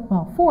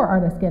original, 4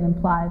 artists get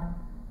implied.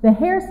 The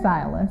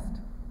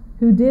hairstylist,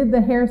 who did the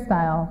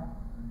hairstyle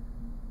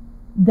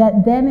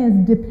that then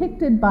is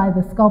depicted by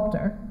the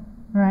sculptor,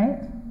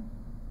 right?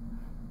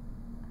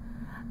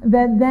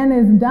 That then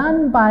is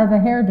done by the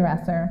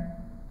hairdresser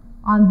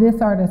on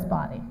this artist's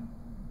body.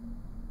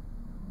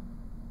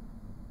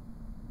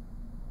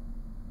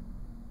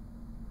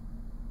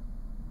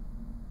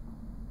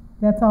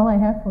 That's all I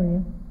have for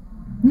you.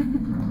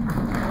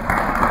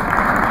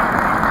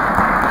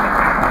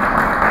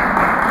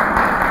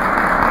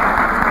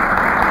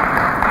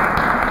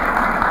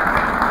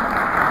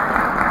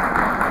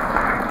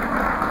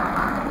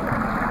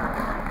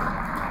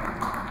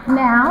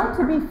 Now,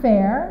 to be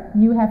fair,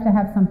 you have to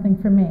have something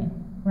for me,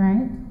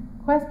 right?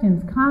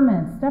 Questions,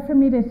 comments, stuff for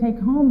me to take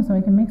home so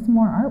I can make some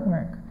more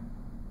artwork.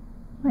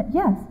 What?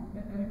 Yes?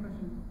 Yeah, I had a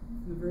question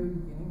from the very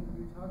beginning of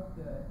your talk,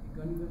 the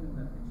Gungun and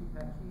the Pitchy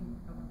Patchy.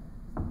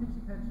 The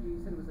Pitchy Patchy,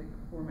 you said it was like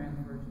a four-man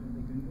version of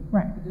the Gungun.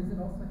 Right. But does it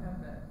also have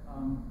that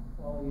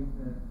quality of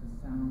the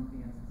sound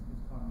the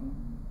ancestors talking?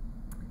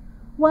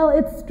 Well,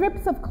 it's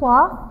strips of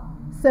cloth,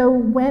 so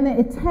when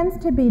it tends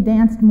to be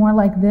danced more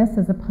like this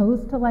as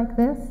opposed to like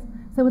this.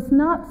 So it's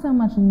not so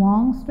much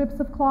long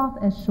strips of cloth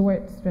as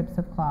short strips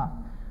of cloth.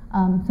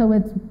 So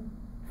it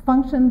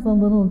functions a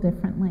little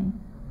differently.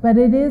 But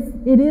it is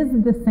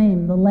the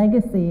same. The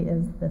legacy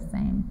is the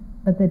same.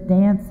 But the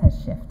dance has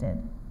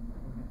shifted.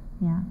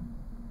 Yeah.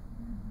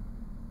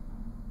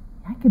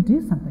 I could do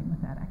something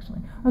with that,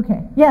 actually.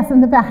 Okay. Yes, in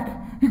the back.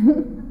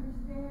 Understand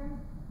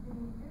the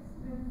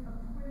incidence of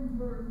twin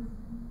births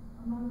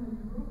among the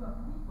Yoruba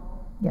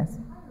people. Yes.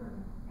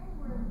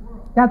 Anywhere in the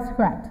world. That's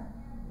correct.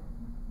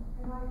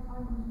 And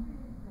I'm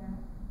intrigued that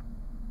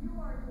you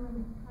are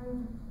doing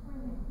kinds of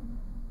twinning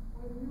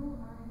when you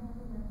are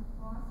having at the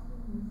Boston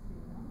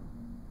Museum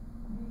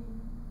the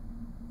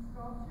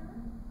sculpture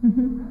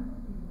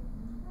replicating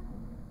and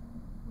twinning it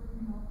with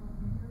the help of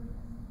the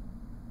artist.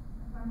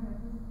 I find that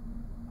just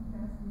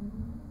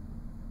fascinating.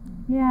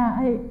 Yeah,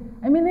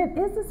 I mean, it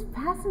is this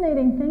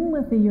fascinating thing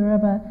with the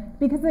Yoruba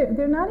because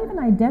they're not even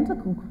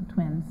identical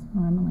twins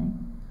normally.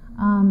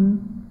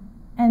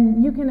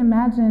 And you can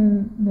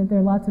imagine that there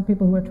are lots of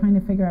people who are trying to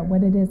figure out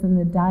what it is in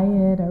the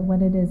diet or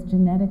what it is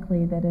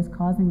genetically that is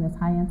causing this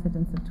high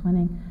incidence of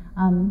twinning.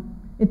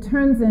 It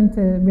turns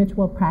into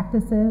ritual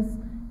practices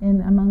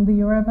among the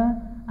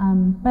Yoruba.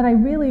 But I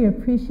really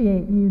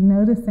appreciate you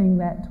noticing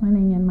that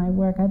twinning in my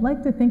work. I'd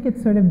like to think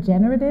it's sort of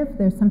generative.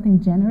 There's something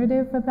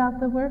generative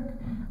about the work,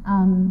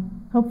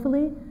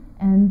 hopefully.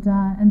 And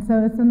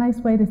so it's a nice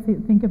way to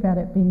think about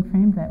it being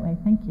framed that way.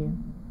 Thank you.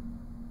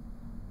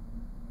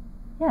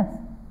 Yes?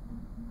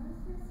 I was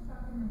just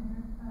struck in the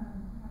hair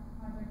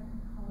project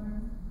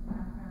colors,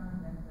 background,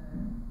 and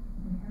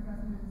the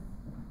hairdresser's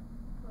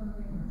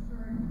clothing or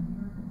shirt and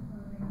your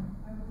clothing.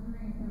 I was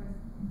wondering if there was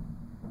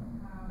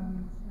how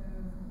you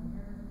chose, the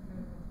hairdresser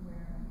chose what to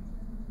wear,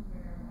 how you chose what to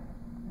wear, why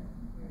you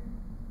chose to wear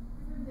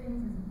different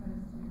things as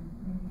opposed to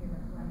maybe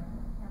a blank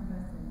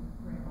canvas and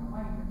wearing all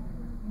white if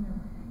there were, you know.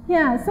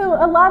 Yeah, so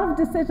a lot of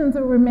decisions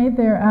that were made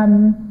there.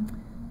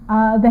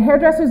 The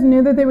hairdressers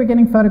knew that they were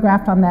getting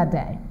photographed on that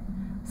day.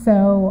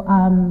 So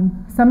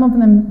some of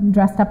them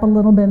dressed up a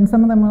little bit, and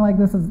some of them were like,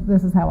 "This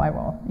is how I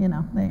roll," you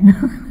know.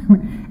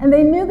 And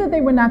they knew that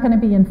they were not going to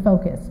be in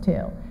focus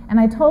too. And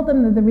I told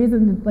them that the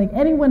reason, like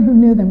anyone who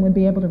knew them would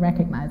be able to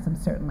recognize them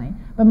certainly.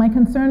 But my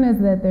concern is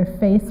that their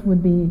face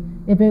would be,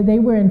 if they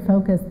were in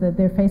focus, that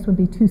their face would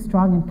be too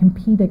strong and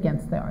compete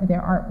against their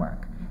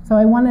artwork. So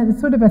I wanted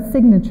sort of a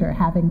signature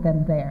having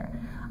them there.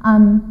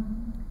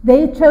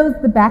 They chose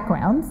the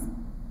backgrounds.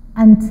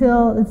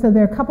 So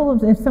there are a couple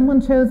of, if someone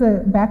chose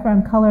a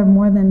background color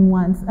more than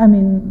once, I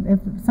mean,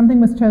 if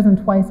something was chosen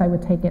twice, I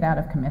would take it out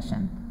of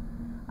commission.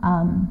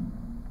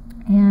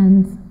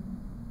 And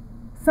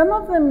some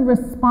of them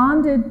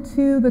responded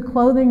to the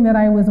clothing that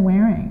I was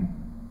wearing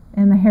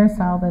and the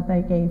hairstyle that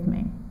they gave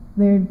me.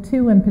 There are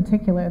two in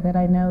particular that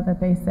I know that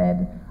they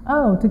said,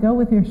 "Oh, to go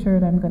with your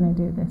shirt, I'm going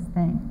to do this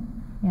thing."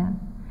 Yeah.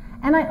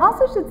 And I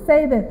also should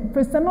say that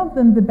for some of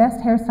them, the best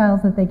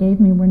hairstyles that they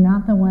gave me were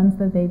not the ones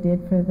that they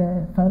did for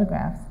the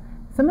photographs.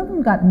 Some of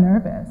them got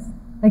nervous.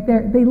 Like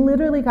they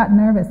literally got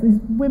nervous. These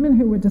women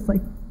who were just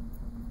like,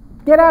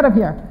 "Get out of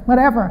here,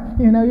 whatever,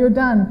 you know, you're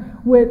done."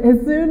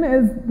 As soon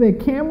as the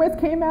cameras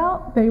came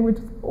out, they were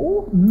just,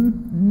 "Oh,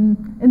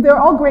 And they're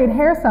all great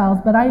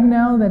hairstyles, but I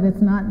know that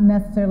it's not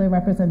necessarily a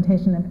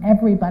representation of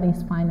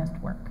everybody's finest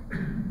work.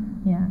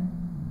 Yeah.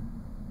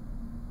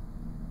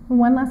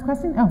 One last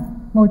question? Oh,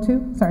 or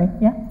two, sorry,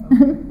 yeah? Where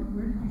did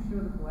you show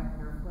the black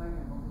hair flag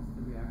and what was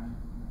the reaction?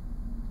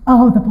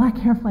 Oh, the black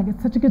hair flag,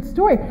 it's such a good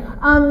story.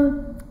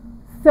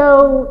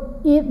 So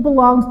it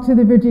belongs to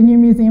the Virginia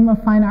Museum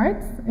of Fine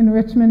Arts in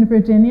Richmond,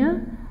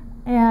 Virginia,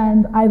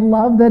 and I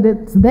love that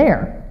it's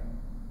there.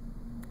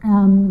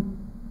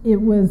 It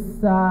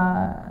was, there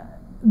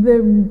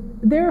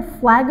are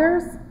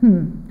flaggers,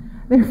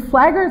 there are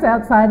flaggers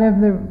outside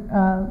of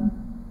the,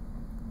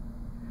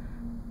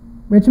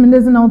 Richmond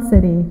is an old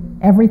city.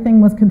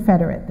 Everything was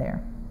Confederate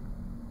there.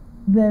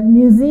 The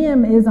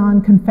museum is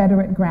on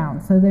Confederate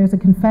grounds, so there's a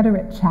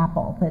Confederate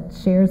chapel that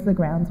shares the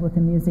grounds with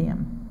the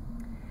museum.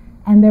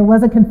 and there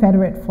was a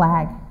Confederate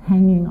flag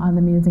hanging on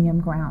the museum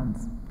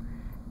grounds.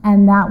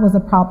 And that was a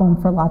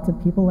problem for lots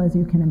of people, as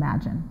you can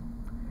imagine.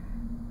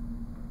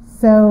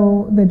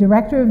 So the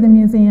director of the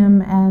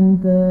museum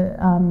and the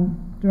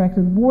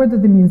director of the board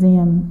of the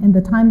museum, in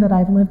the time that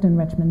I've lived in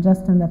Richmond,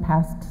 just in the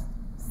past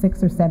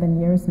 6 or 7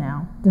 years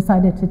now,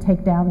 decided to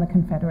take down the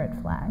Confederate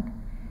flag.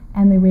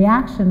 And the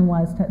reaction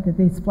was that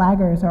these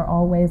flaggers are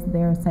always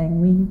there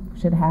saying, we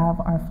should have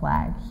our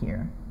flag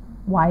here.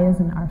 Why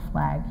isn't our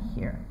flag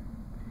here?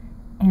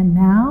 And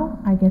now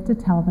I get to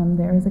tell them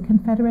there is a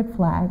Confederate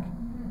flag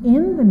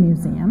in the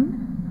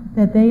museum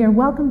that they are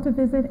welcome to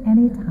visit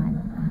anytime.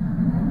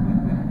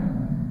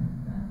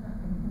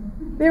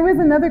 There was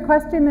another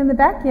question in the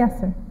back. Yes,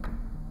 sir.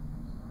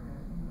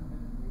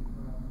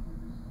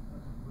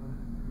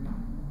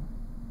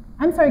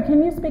 I'm sorry,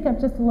 can you speak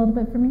up just a little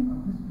bit for me?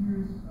 I'm just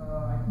curious,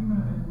 I came in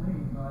a bit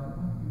late, but I don't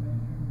know if you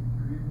mentioned the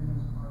Caribbean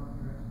as part of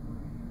your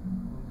exploration.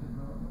 Was it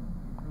relevant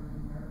to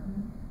Caribbean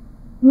heritage?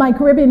 My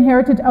Caribbean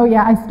heritage, oh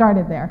yeah, I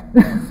started there.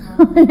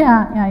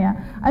 Yeah.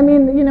 I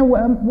mean, you know,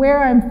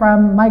 where I'm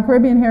from, my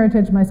Caribbean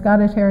heritage, my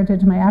Scottish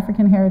heritage, my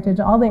African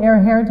heritage, all the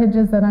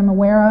heritages that I'm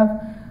aware of,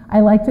 I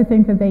like to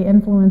think that they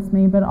influence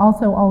me, but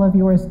also all of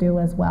yours do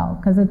as well,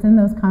 because it's in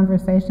those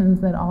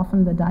conversations that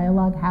often the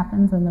dialogue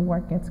happens and the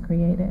work gets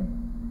created.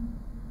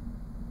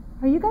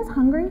 Are you guys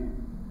hungry?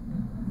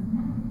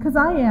 Because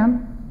I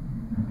am.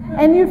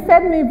 And you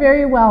fed me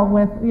very well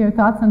with your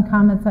thoughts and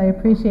comments. I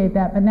appreciate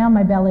that, but now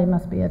my belly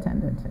must be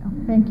attended to.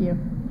 Thank you.